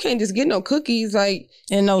 like, you can't just get no cookies, like,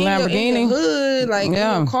 in no Lamborghini. In the hood, like, in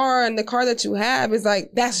your car, and the car that you have is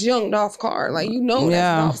like, that's Young Dolph's car. Like, you know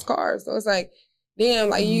that's Dolph's car. So it's like,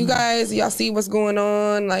 damn, like, you guys, y'all see what's going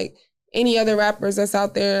on, like, any other rappers that's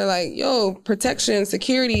out there, like, yo, protection,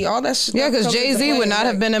 security, all that shit. Yeah, because Jay-Z would not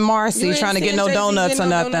have been in Marcy trying to get no donuts or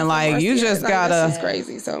nothing. Like, you just gotta. That's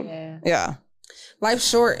crazy. So, yeah. Life's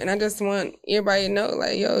short, and I just want everybody to know,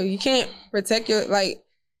 like, yo, you can't protect your, like,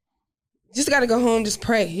 just gotta go home, just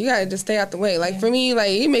pray. You gotta just stay out the way. Like, for me,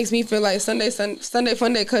 like, it makes me feel like Sunday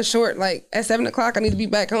fun day cut short. Like, at 7:00, I need to be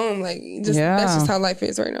back home. Like, that's just how life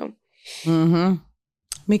is right now. Mm-hmm.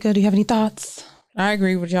 Mika, do you have any thoughts? I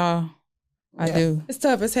agree with y'all. I do. It's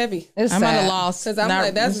tough. It's heavy. I'm at a loss. Because I'm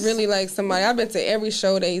like, that's really like somebody. I've been to every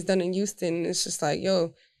show that he's done in Houston. And it's just like,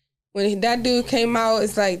 yo, when that dude came out,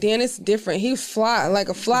 it's like, Dan, it's different. He fly like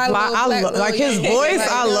a fly. Like his voice. Like,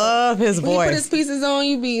 I love his voice. When he put his pieces on,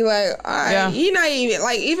 you be like, all right. He not even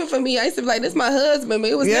like, even for me, I used to be like, this my husband, but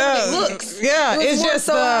it was never the looks. Yeah, it's just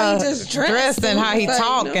so how he just dressed and how he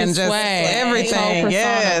talk and just everything.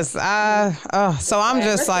 Yes, so I'm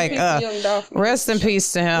just like, rest in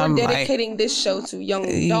peace to him. We're dedicating this show to Young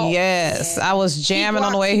Dolph. Yes, I was jamming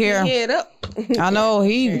on the way here. Head up. I know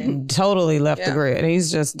he totally left the grid. He's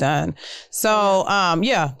just done. So,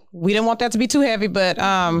 we didn't want that to be too heavy, but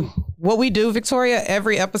what we do, Victoria,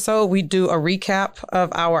 every episode, we do a recap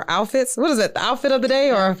of our outfits. What is it? The outfit of the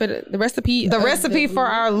day or the recipe? The recipe for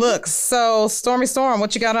our looks. So, Stormy Storm,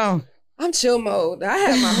 what you got on? I'm chill mode. I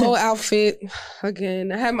had my whole outfit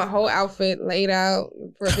laid out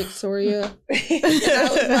for Victoria. I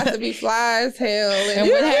was about to be fly as hell.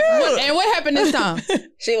 And what happened this time?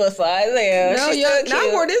 She was fly as hell. No,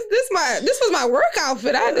 I wore this. This was my work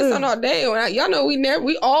outfit. I had this on all day. Y'all know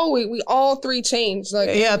we all three changed. Like,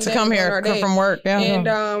 to come here from work. Yeah.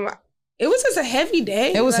 And it was just a heavy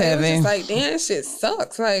day. It was heavy. It was just like, damn, this shit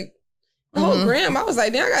sucks. Like, the whole gram, I was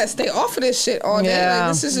like, damn, I gotta stay off of this shit all day. Yeah.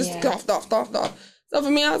 Like, this is just off. So for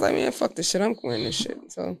me, I was like, man, fuck this shit. I'm wearing this shit.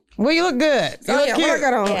 So, well, you look good. You look cute. What I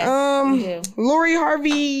got on? Yes, Lori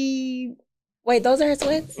Harvey. Wait, those are her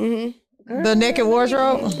sweats? Mm-hmm. The naked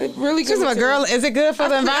wardrobe. Really good. She's my girl. Is it good for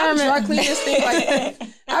the environment? I've dry cleaned this thing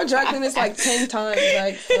I've dry cleaned this like 10 times.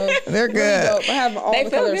 Like, so they're good. Really I have all the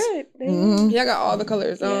colors. Good. Yeah, I got all the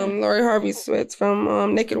colors. Lori Harvey sweats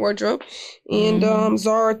from Naked Wardrobe, and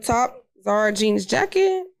Zara top. Zara jeans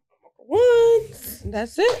jacket.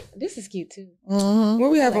 That's it. This is cute too.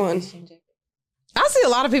 What we have on? I see a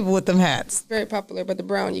lot of people with them hats. Very popular, but the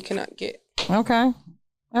brown you cannot get. Okay. All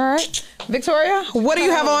right. Victoria, what do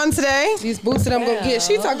you have on today? These boots that I'm going to get.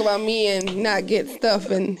 She talk about me and not get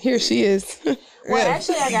stuff, and here she is. Well,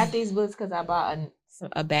 actually, I got these boots because I bought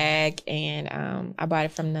a bag, and I bought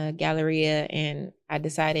it from the Galleria, and I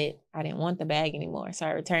decided I didn't want the bag anymore, so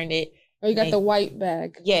I returned it. Oh, you got the white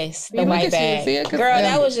bag. Yes, the white bag. Girl,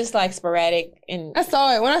 that was just like sporadic. And I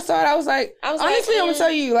saw it. When I saw it, I was like, honestly, I'm going to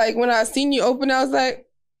tell you, like, when I seen you open, I was like,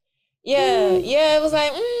 yeah, it was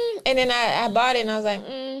like, and then I bought it, and I was like,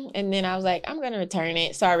 and then I was like, I'm going to return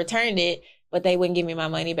it. So I returned it, but they wouldn't give me my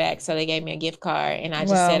money back, so they gave me a gift card, and I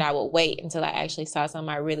just said I would wait until I actually saw something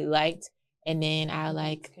I really liked, and then I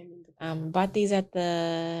bought these at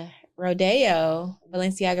the Rodeo,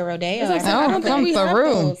 Balenciaga Rodeo. Come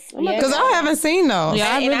through. Because I haven't seen those.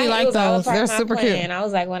 Yeah, I really like those. They're super cute. And I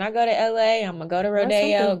was like, when I go to LA, I'm going to go to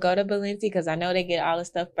Rodeo, go to Balenciaga, because I know they get all the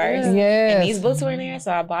stuff first. Yes. And these boots were in there,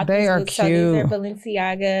 so I bought these boots. Cute. So these are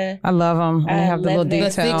Balenciaga. I love them. They have the little detail.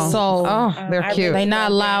 Thick sole. Oh, they're cute. They're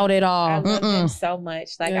not loud at all. I love them so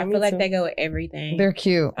much. Like, I feel like they go with everything. They're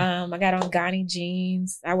cute. I got on Ghani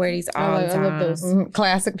jeans. I wear these all the time. I love those.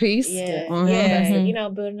 Classic piece. Yeah. So,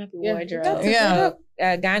 building up your wardrobe. Yeah.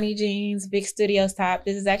 Ghani jeans, Vixx Studios top.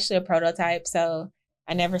 This is actually a prototype, so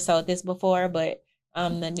I never sold this before, but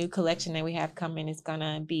the new collection that we have coming is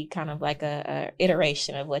gonna be kind of like a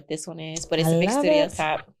iteration of what this one is, but it's a Vixx Studios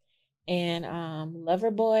top. And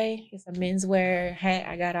Loverboy, it's a menswear hat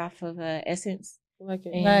I got off of Essence. I like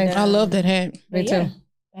it. And, nice. I love that hat. Me too.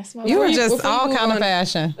 That's my you were just all kind of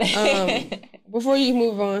fashion. Before you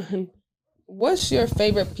move on, what's your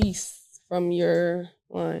favorite piece from your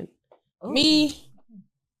line? Ooh. Me,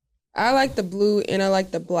 I like the blue and I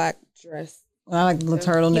like the black dress. I like the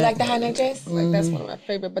turtleneck. You like the high neck dress? Like that's one of my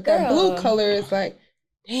favorite. But that blue color is like,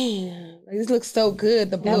 damn, like this looks so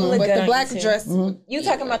good. The blue, but the black dress. You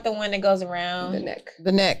talking about the one that goes around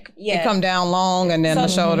the neck? Yeah, it come down long and then the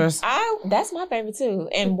shoulders. That's my favorite too,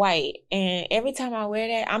 and white. And every time I wear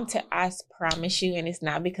that, I promise you, and it's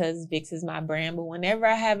not because Vixx is my brand, but whenever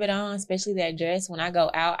I have it on, especially that dress, when I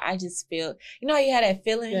go out, I just feel, you know how you had that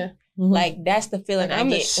feeling. Yeah. Like that's the feeling I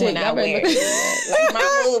get when I wear it. Like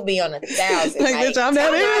my mood be on 1,000. Like bitch, I'm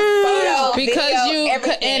that because you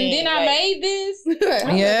and then I made this.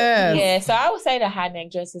 Yeah. So I would say the high neck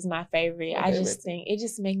dress is my favorite. I just think it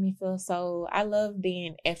just make me feel so. I love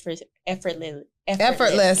being effortlessly.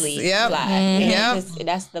 Yep.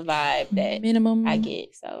 That's the vibe that minimum I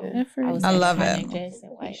get. So I love it. Dress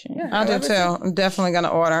and white. I do too. I'm definitely gonna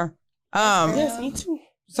order. Yes, me too.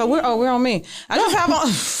 So we're on me. I just have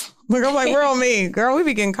on. Look, I'm like, we're on me. Girl, we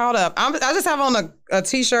be getting caught up. I just have on a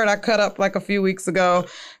t-shirt I cut up like a few weeks ago.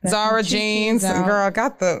 Zara jeans. Girl, I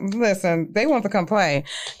got listen, they want to come play.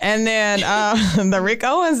 And then the Rick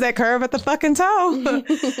Owens that curve at the fucking toe.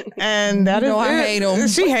 And that is I hate them.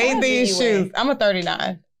 She hates these shoes. I'm a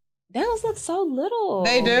 39. Those look so little.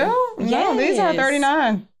 They do? No, these are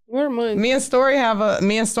 39. Where am I? Me and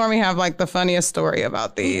Stormy have like the funniest story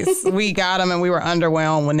about these. We got them and we were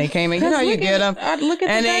underwhelmed when they came in. You know, you get them. Look at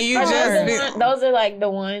and then you just. Those are like the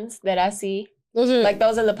ones that I see. Those are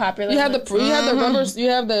the popular. You have the rubbers. You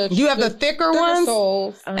have the thicker ones,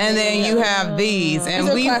 soles, and then you have these. And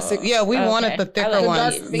we wanted the thicker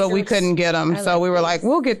ones, but we couldn't get them. So we were like,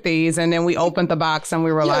 we'll get these. And then we opened the box and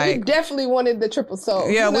we were like, we definitely wanted the triple sole.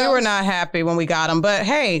 Yeah, we were not happy when we got them. But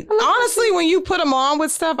hey, honestly, when you put them on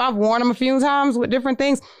with stuff, I've worn them a few times with different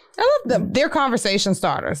things. I love them. They're conversation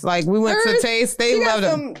starters. Like we went to Taste, they loved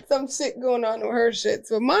them. Some shit going on with her shit.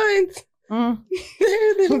 So mine's.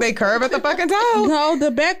 They curve at the fucking toe. No,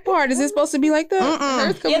 the back part, is it supposed to be like that?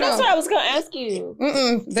 Yeah, that's what I was gonna ask you.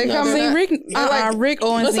 They come in. Rick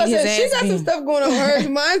Owens need his ass. She got some stuff going on with hers.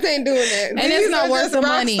 Mine ain't doing that. And it's not worth the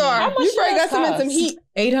money. You probably got some heat.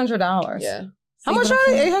 $800. Yeah. How much are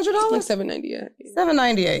they? $800? Like $798.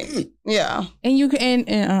 $798. Yeah. And you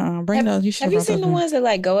can bring those. You should. Have you seen the ones that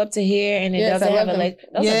like go up to here and it doesn't have a leg?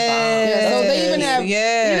 Those are so they even have.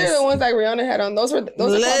 These are the ones like Rihanna had on. Those are called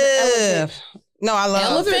the elephant. No, I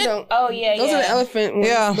love elephant. Oh yeah, those are the elephant ones.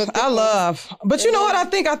 Yeah, I love. But you know what? I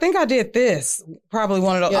think I did this. Probably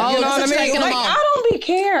one of those. Yeah. You know what I mean? Like I don't be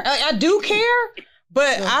care. I do care.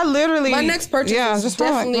 But I literally... My next purchase is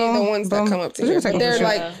definitely the ones that come up to you. But they're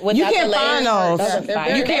like... You can't find those.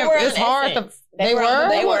 You can't... It's hard to... They were?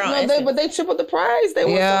 But they tripled the price. They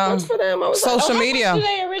want so much for them. I was social media. How much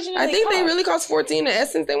did they originally I think they really cost $14. The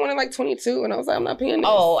Essence, they wanted like $22. And I was like, I'm not paying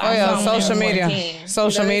this. Social media.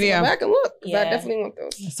 Social media. Go back and look. Because I definitely want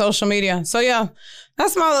those. Social media. So yeah.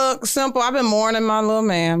 That's my look. Simple. I've been mourning my little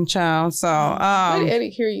man, child. So why did Eddie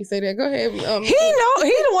hear you say that? Go ahead. He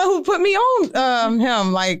the one who put me on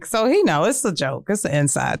him. Like, so he know it's a joke. It's an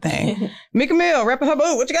inside thing. Mika Mill, repping her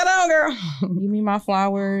boot. What you got on, girl? Give me my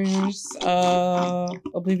flowers.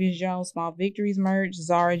 Oblivious Jones, Small Victories merch,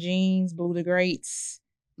 Zara jeans, Blue the Greats.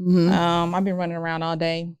 I've been running around all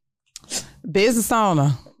day. Business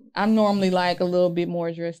owner. I'm normally like a little bit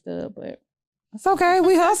more dressed up, but it's okay.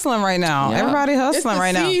 We hustling right now. Yep. Everybody hustling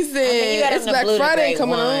right now. Season. It's Black Friday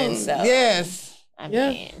coming on. So, yes. I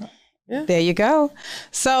mean. Yeah. There you go.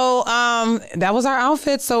 So that was our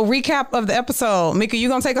outfit. So recap of the episode. Mika, you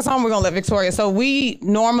gonna take us home? We're gonna let Victoria. So we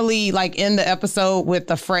normally like end the episode with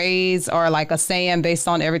a phrase or like a saying based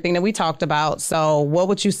on everything that we talked about. So what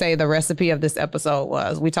would you say the recipe of this episode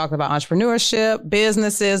was? We talked about entrepreneurship,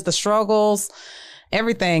 businesses, the struggles,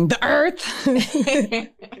 everything, the earth, the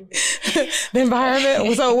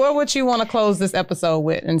environment. So what would you want to close this episode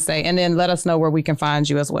with and say? And then let us know where we can find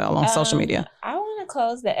you as well on social media. I want to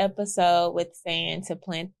close the episode with saying to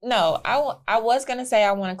plant. No, I was going to say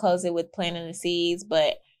I want to close it with planting the seeds,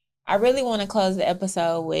 but I really want to close the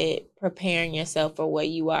episode with preparing yourself for what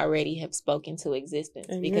you already have spoken to existence.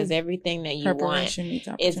 Mm-hmm. Because everything that you want,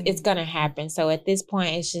 it's going to happen. So at this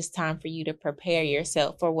point, it's just time for you to prepare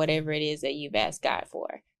yourself for whatever it is that you've asked God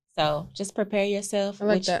for. So just prepare yourself. I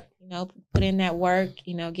like that. Put in that work,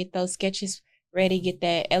 get those sketches ready, get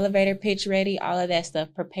that elevator pitch ready, all of that stuff.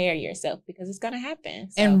 Prepare yourself because it's going to happen.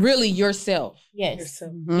 So, and really yourself. Yes.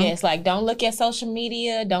 Mm-hmm. Yes. Like don't look at social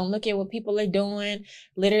media. Don't look at what people are doing.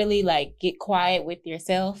 Literally like get quiet with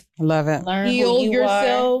yourself. Love it. Learn Heal who you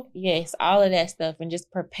yourself. are. Yes. All of that stuff and just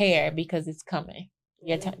prepare because it's coming.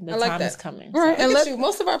 The time is coming. Right. So. And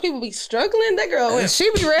most of our people be struggling. That girl, she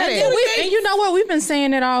be ready. And you know what? We've been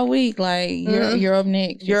saying it all week. Like, you're up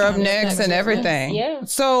next. You're up next and everything. Yeah.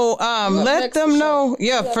 So let them know.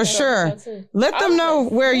 Yeah, for sure. Let them know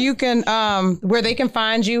where you can, where they can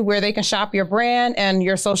find you, where they can shop your brand and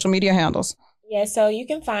your social media handles. Yeah, so you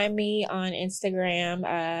can find me on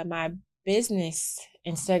Instagram. My business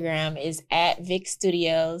Instagram is at Vixx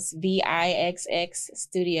Studios, VIXX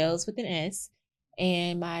Studios with an S.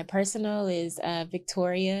 And my personal is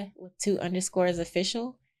Victoria with 2 underscores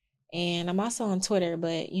official. And I'm also on Twitter,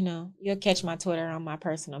 but you'll catch my Twitter on my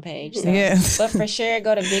personal page. So. Yes. But for sure,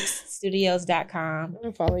 go to VixxStudios.com. I'm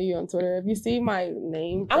gonna follow you on Twitter. If you see my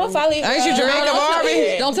name, I'm gonna follow you. Ain't you Jamaica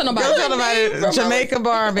Barbie? Don't tell nobody. Don't tell nobody. Jamaica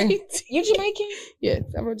Barbie. You Jamaican? Yes,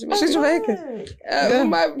 I'm a Jamaican. She's Jamaican.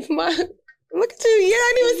 My look at you. Yeah,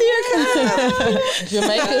 I didn't even see her.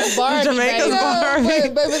 Jamaica's Barbie. Jamaica's Barbie.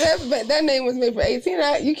 But that name was made for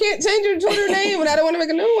 18. You can't change your Twitter name, and I don't want to make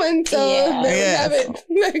a new one. So have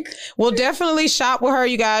it. Well, definitely shop with her,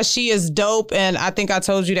 you guys. She is dope, and I think I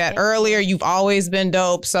told you that earlier. You've always been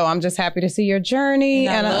dope, so I'm just happy to see your journey.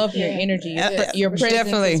 And I love your energy. Your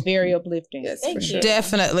presence is very uplifting. Yes, for sure.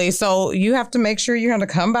 Definitely. So you have to make sure you're going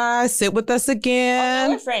to come by, sit with us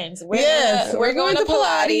again. We're friends. We're going to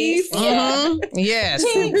Pilates. Yeah. Yes.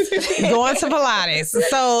 Going to Pilates.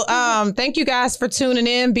 So thank you guys for tuning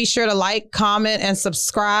in. Be sure to like, comment, and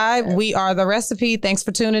subscribe. We are The Recipe. Thanks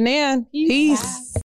for tuning in. Peace.